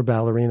dressed in her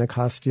ballerina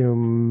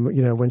costume,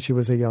 when she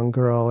was a young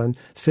girl, and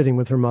sitting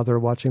with her mother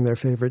watching their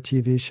favorite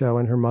TV show,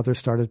 and her mother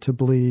started to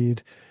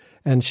bleed,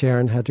 and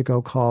Sharon had to go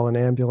call an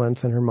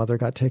ambulance, and her mother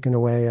got taken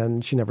away,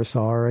 and she never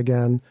saw her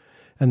again.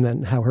 And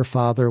then how her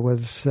father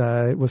was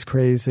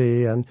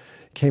crazy and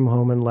came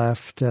home and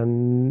left,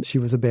 and she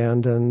was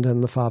abandoned,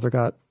 and the father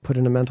got put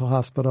in a mental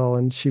hospital,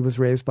 and she was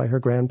raised by her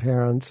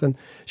grandparents. And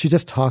she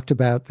just talked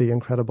about the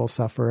incredible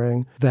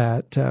suffering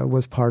that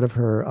was part of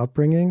her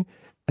upbringing.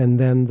 And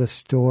then the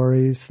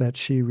stories that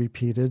she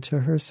repeated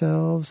to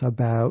herself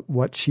about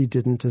what she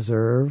didn't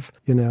deserve,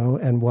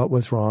 and what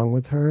was wrong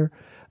with her.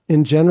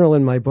 In general,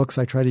 in my books,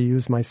 I try to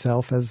use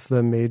myself as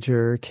the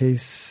major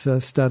case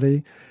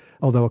study.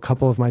 Although a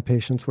couple of my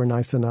patients were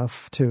nice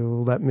enough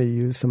to let me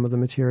use some of the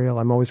material.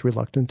 I'm always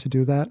reluctant to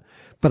do that.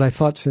 But I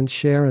thought, since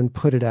Sharon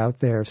put it out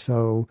there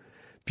so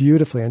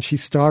beautifully, and she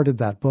started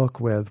that book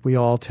with, we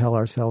all tell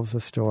ourselves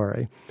a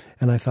story.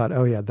 And I thought,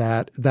 oh yeah,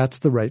 that's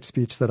the right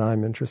speech that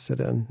I'm interested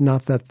in.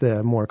 Not that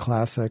the more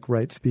classic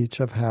right speech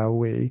of how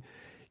we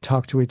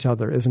talk to each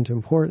other isn't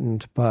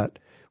important, but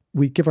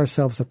we give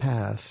ourselves a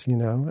pass,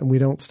 and we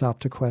don't stop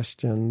to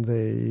question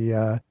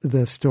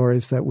the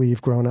stories that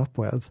we've grown up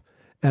with.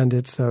 And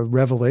it's a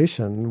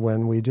revelation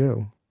when we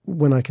do.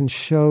 When I can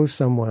show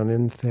someone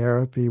in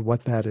therapy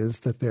what that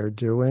is that they're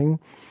doing,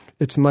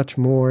 it's much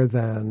more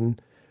than,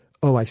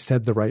 oh, I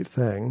said the right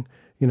thing.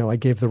 I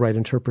gave the right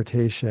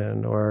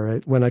interpretation. Or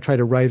when I try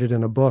to write it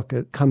in a book,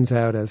 it comes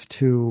out as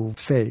too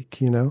fake,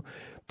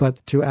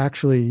 But to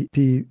actually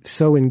be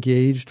so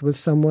engaged with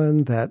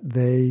someone that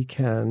they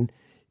can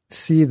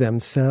see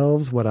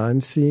themselves, what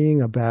I'm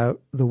seeing about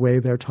the way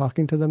they're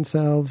talking to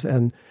themselves,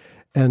 and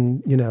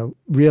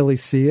really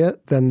see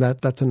it, then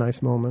that's a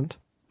nice moment.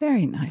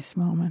 Very nice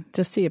moment.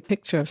 To see a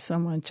picture of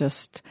someone,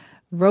 just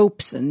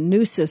ropes and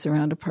nooses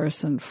around a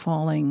person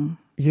falling.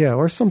 Yeah,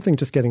 or something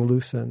just getting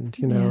loosened,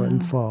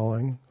 and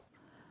falling.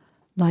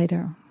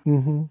 Lighter.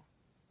 Mm-hmm.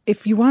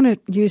 If you want to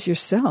use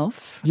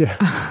yourself, you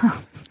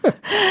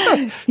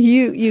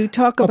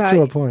talk about up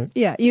to a point.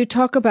 Yeah, you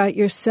talk about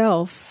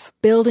yourself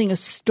building a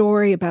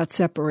story about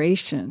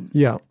separation.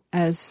 Yeah.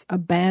 As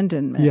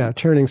abandonment. Yeah,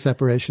 turning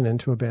separation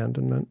into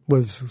abandonment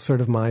was sort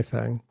of my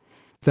thing.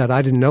 That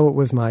I didn't know it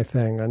was my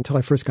thing until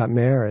I first got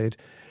married,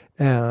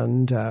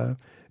 and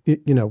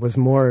was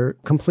more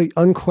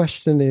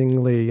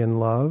unquestioningly in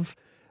love,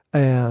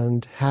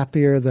 and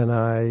happier than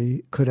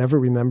I could ever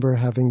remember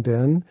having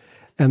been,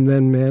 and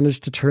then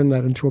managed to turn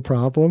that into a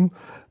problem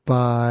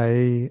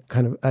by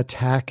kind of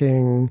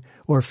attacking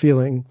or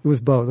feeling, it was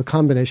both, a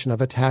combination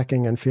of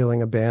attacking and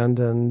feeling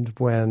abandoned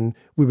when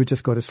we would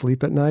just go to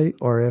sleep at night,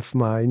 or if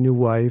my new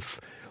wife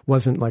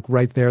wasn't like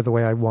right there the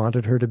way I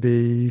wanted her to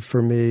be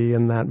for me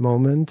in that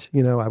moment,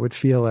 I would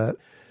feel it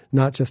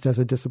not just as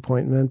a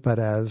disappointment, but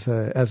as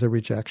a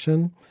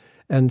rejection.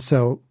 And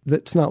so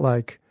it's not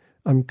like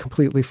I'm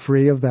completely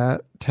free of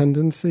that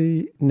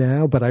tendency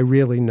now, but I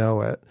really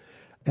know it.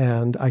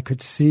 And I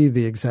could see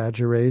the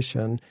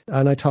exaggeration.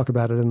 And I talk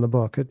about it in the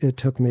book. It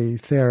took me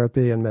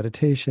therapy and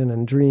meditation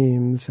and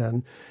dreams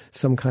and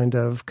some kind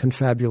of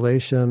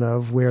confabulation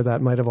of where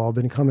that might have all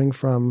been coming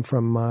from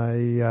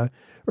my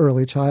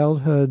early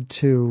childhood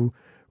to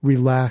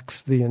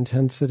relax the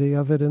intensity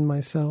of it in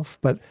myself.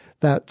 But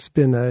that's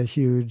been a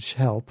huge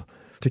help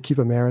to keep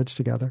a marriage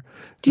together.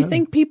 Do you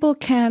think people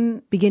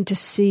can begin to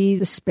see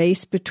the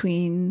space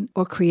between,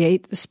 or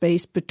create the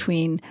space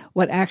between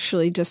what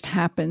actually just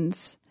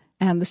happens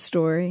and the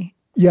story?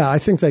 Yeah, I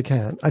think they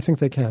can. I think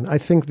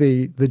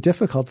the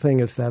difficult thing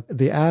is that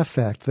the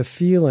affect, the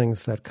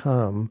feelings that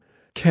come,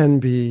 can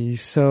be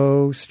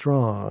so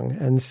strong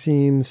and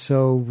seem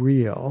so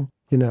real,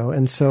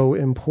 and so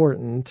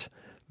important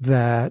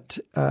that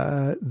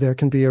there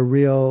can be a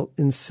real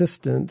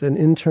an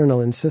internal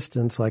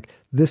insistence, like,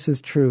 this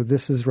is true,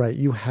 this is right,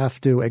 you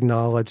have to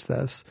acknowledge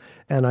this.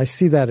 And I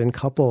see that in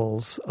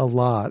couples a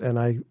lot, and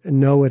I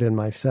know it in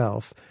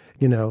myself.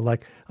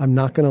 Like, I'm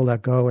not going to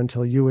let go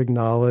until you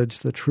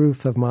acknowledge the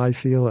truth of my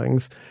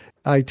feelings.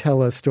 I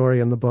tell a story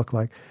in the book,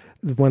 like,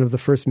 one of the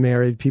first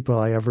married people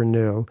I ever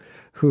knew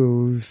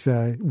who's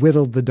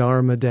whittled the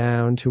Dharma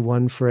down to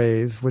one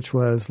phrase, which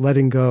was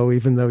letting go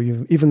even though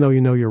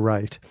you know you're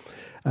right.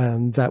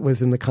 And that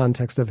was in the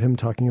context of him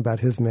talking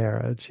about his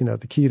marriage,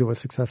 the key to a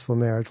successful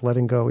marriage,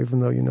 letting go even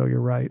though you know you're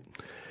right.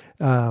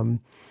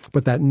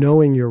 But that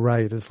knowing you're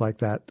right is like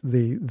that,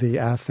 the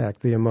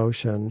affect, the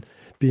emotion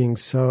being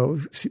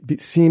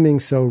seeming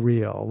so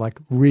real, like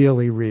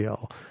really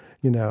real,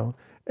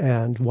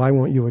 and why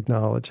won't you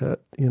acknowledge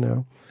it,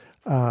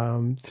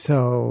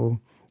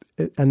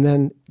 and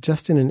then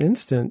just in an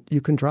instant,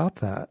 you can drop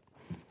that.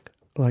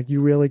 Like,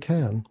 you really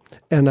can.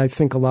 And I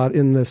think a lot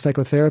in the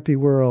psychotherapy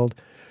world,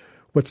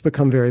 what's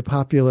become very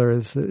popular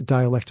is the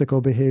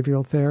dialectical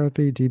behavioral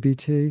therapy,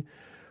 DBT,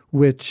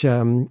 which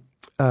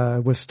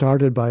was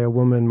started by a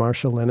woman,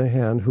 Marsha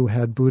Linehan, who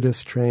had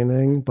Buddhist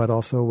training, but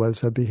also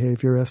was a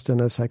behaviorist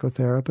and a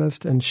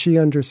psychotherapist. And she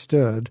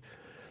understood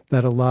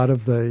that a lot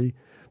of the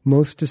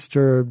most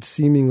disturbed,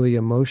 seemingly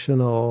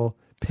emotional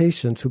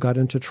patients who got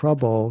into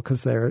trouble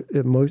because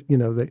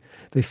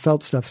they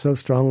felt stuff so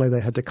strongly they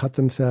had to cut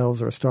themselves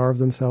or starve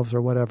themselves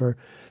or whatever,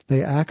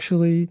 they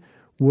actually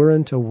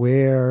weren't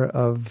aware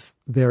of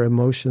their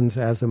emotions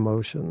as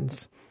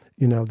emotions.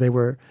 They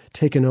were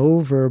taken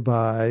over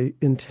by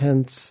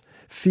intense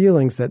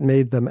feelings that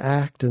made them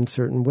act in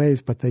certain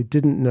ways, but they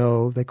didn't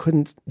know, they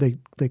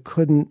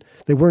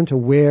weren't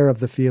aware of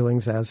the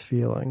feelings as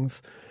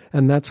feelings.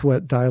 And that's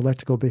what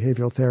dialectical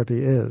behavioral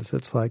therapy is.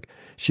 It's like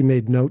she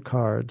made note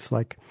cards,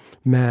 like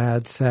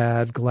mad,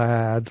 sad,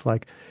 glad,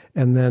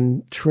 and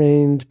then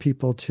trained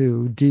people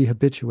to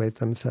dehabituate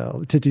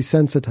themselves, to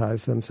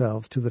desensitize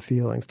themselves to the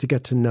feelings, to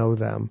get to know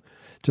them,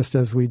 just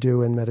as we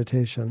do in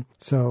meditation.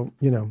 So,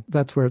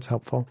 that's where it's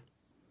helpful.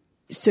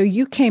 So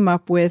you came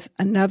up with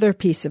another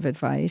piece of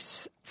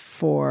advice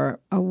for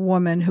a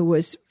woman who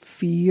was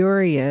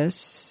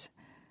furious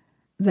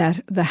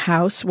that the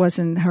house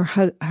wasn't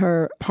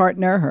her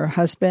partner, her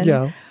husband.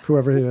 Yeah,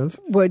 whoever he is.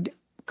 Would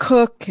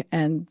cook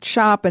and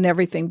shop and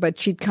everything, but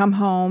she'd come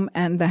home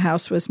and the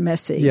house was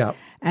messy. Yeah.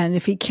 And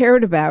if he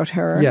cared about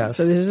her, yes.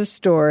 So there's a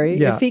story,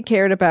 yeah. If he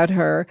cared about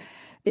her,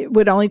 it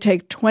would only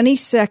take 20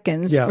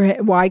 seconds. Yeah.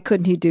 Why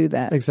couldn't he do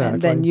that? Exactly.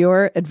 And then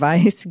your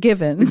advice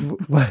given.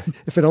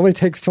 If it only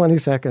takes 20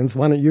 seconds,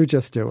 why don't you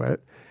just do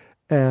it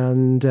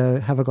and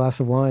have a glass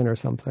of wine or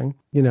something,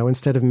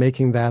 instead of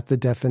making that the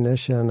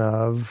definition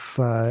of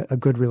a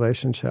good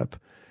relationship.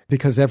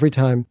 Because every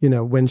time,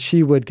 when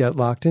she would get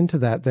locked into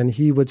that, then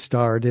he would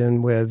start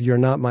in with, "You're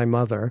not my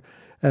mother."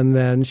 And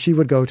then she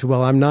would go to,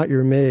 "Well, I'm not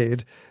your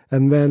maid."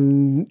 And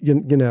then,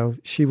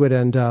 she would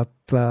end up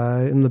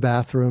in the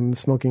bathroom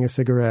smoking a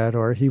cigarette,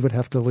 or he would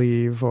have to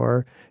leave,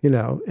 or,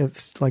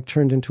 it's like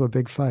turned into a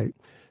big fight.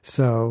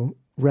 So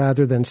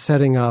rather than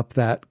setting up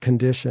that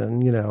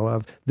condition,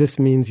 of this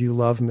means you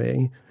love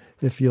me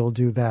if you'll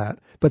do that.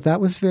 But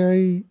that was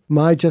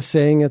my just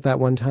saying it that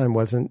one time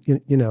wasn't,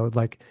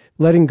 like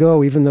letting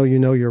go even though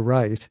you're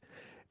right.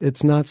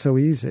 It's not so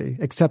easy,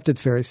 except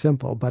it's very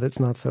simple, but it's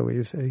not so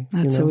easy.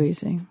 Not so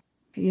easy.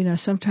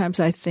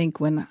 Sometimes I think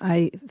when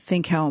I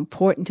think how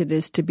important it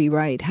is to be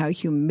right, how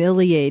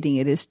humiliating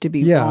it is to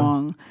be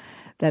wrong,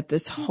 that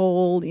this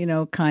whole,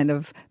 kind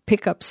of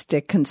pickup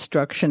stick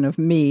construction of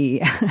me.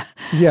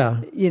 Yeah.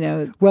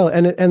 Well,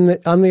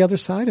 on the other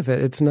side of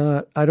it, it's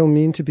not, I don't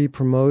mean to be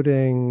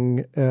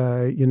promoting,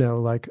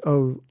 like,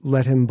 oh,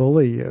 let him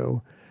bully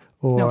you.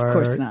 Or, no, of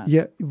course not.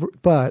 Yeah.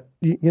 But,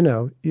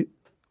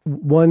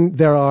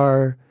 there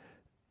are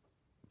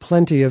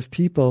plenty of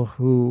people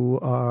who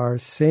are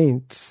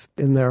saints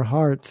in their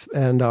hearts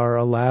and are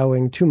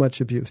allowing too much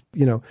abuse,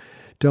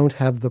 don't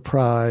have the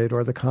pride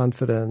or the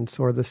confidence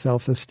or the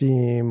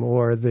self-esteem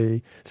or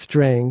the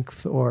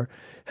strength, or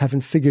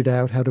haven't figured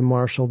out how to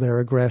marshal their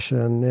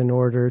aggression in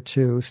order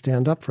to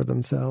stand up for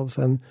themselves.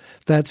 And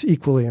that's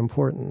equally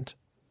important.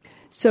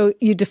 So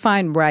you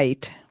define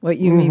right, what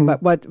you mean by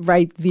what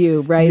right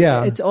view, right?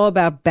 Yeah. It's all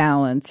about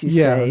balance, you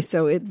say.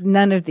 So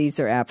none of these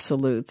are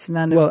absolutes.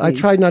 I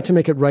tried not to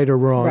make it right or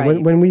wrong.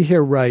 Right. When we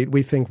hear right,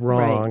 we think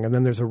wrong, Right. and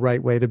then there's a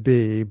right way to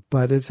be.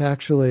 But it's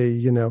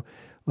actually,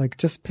 like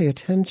just pay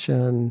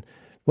attention.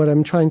 What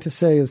I'm trying to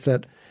say is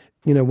that,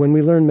 when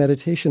we learn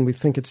meditation, we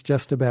think it's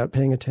just about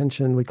paying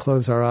attention. We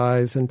close our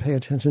eyes and pay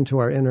attention to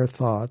our inner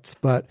thoughts.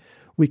 But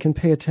we can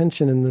pay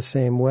attention in the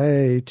same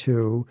way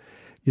to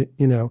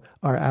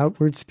our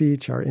outward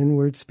speech, our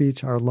inward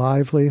speech, our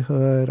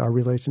livelihood, our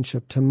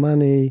relationship to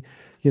money,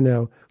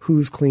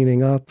 who's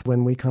cleaning up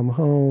when we come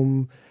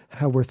home,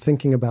 how we're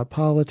thinking about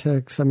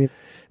politics. I mean,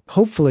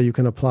 hopefully you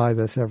can apply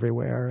this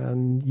everywhere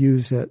and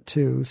use it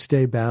to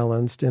stay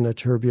balanced in a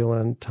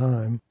turbulent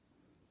time.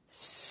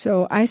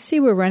 So I see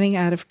we're running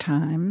out of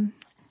time,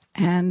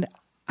 and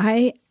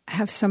I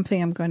have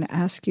something I'm going to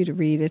ask you to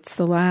read. It's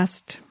the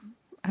last,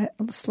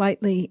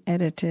 slightly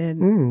edited,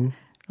 the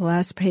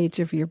last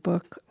page of your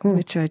book,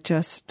 which I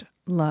just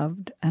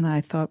loved, and I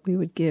thought we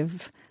would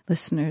give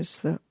listeners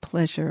the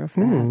pleasure of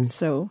that.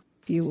 So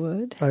if you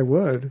would. I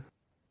would.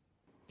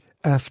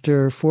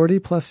 After 40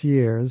 plus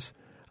years,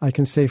 I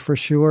can say for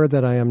sure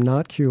that I am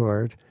not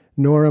cured,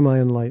 nor am I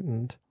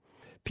enlightened.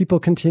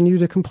 People continue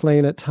to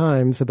complain at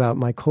times about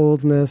my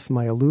coldness,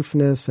 my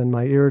aloofness, and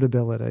my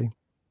irritability.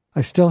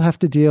 I still have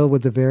to deal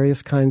with the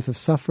various kinds of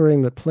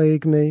suffering that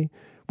plague me,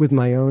 with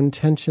my own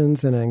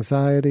tensions and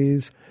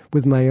anxieties,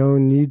 with my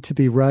own need to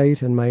be right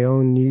and my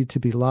own need to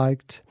be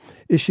liked,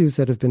 issues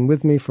that have been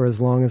with me for as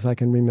long as I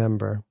can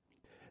remember.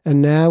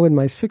 And now in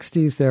my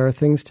 60s, there are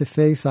things to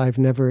face I've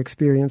never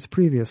experienced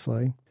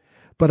previously.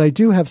 But I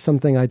do have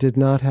something I did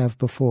not have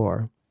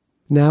before.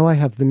 Now I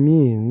have the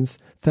means,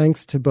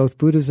 thanks to both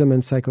Buddhism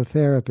and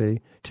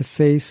psychotherapy, to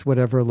face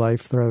whatever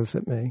life throws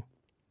at me.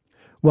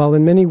 While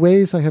in many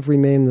ways I have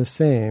remained the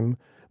same,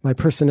 my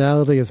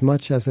personality as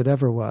much as it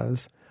ever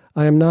was,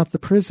 I am not the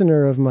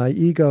prisoner of my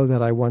ego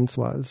that I once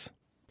was.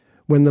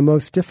 When the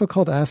most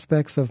difficult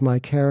aspects of my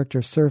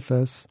character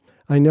surface,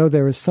 I know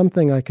there is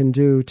something I can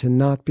do to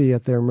not be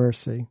at their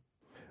mercy.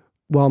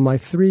 While my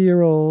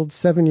 3-year-old,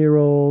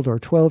 7-year-old, or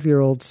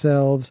 12-year-old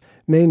selves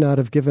may not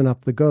have given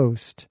up the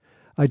ghost,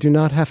 I do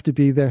not have to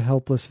be their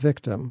helpless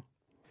victim.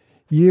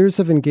 Years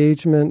of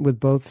engagement with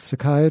both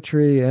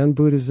psychiatry and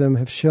Buddhism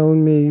have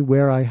shown me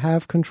where I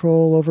have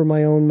control over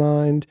my own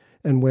mind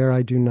and where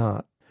I do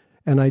not.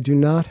 And I do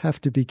not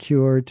have to be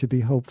cured to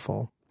be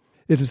hopeful.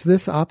 It is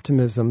this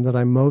optimism that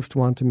I most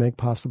want to make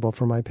possible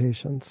for my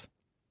patients.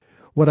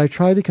 What I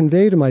try to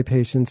convey to my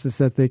patients is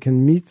that they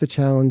can meet the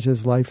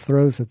challenges life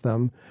throws at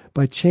them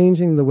by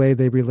changing the way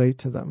they relate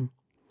to them.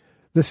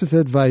 This is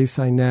advice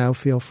I now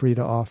feel free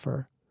to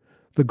offer.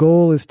 The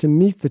goal is to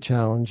meet the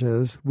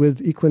challenges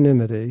with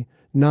equanimity,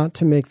 not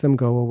to make them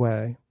go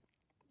away.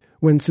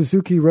 When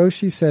Suzuki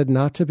Roshi said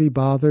not to be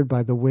bothered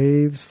by the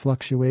waves,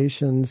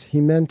 fluctuations,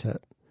 he meant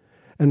it.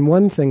 And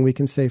one thing we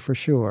can say for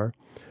sure,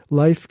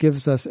 life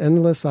gives us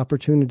endless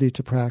opportunity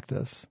to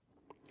practice.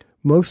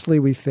 Mostly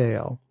we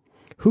fail.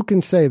 Who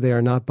can say they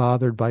are not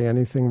bothered by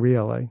anything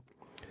really?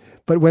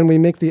 But when we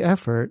make the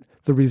effort,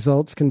 the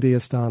results can be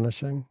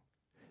astonishing.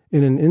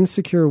 In an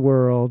insecure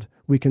world,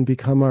 we can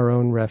become our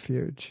own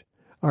refuge.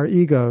 Our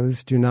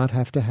egos do not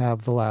have to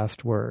have the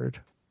last word.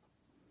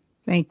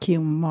 Thank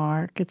you,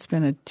 Mark. It's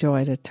been a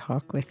joy to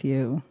talk with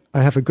you.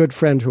 I have a good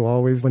friend who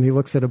always, when he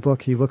looks at a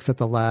book, he looks at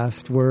the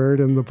last word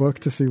in the book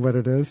to see what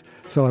it is.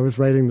 So I was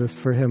writing this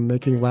for him,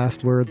 making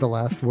last word the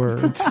last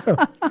word. So.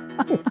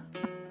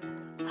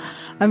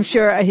 I'm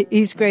sure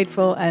he's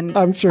grateful, and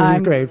I'm sure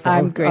he's grateful.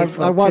 I'm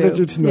grateful. I wanted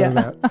too. you to know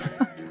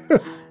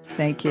that.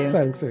 Thank you.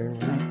 Thanks, Amy.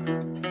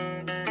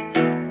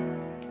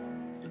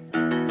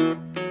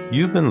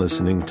 You've been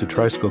listening to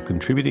Tricycle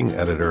contributing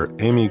editor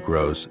Amy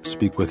Gross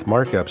speak with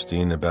Mark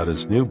Epstein about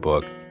his new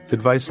book,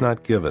 Advice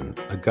Not Given,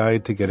 A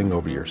Guide to Getting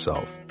Over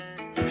Yourself.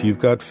 If you've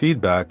got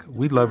feedback,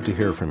 we'd love to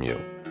hear from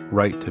you.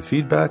 Write to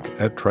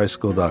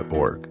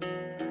feedback@tricycle.org.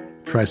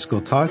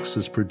 Tricycle Talks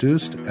is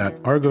produced at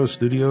Argo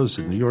Studios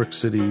in New York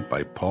City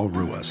by Paul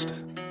Ruest.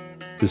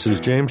 This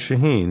is James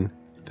Shaheen.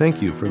 Thank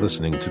you for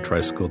listening to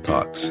Tricycle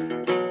Talks.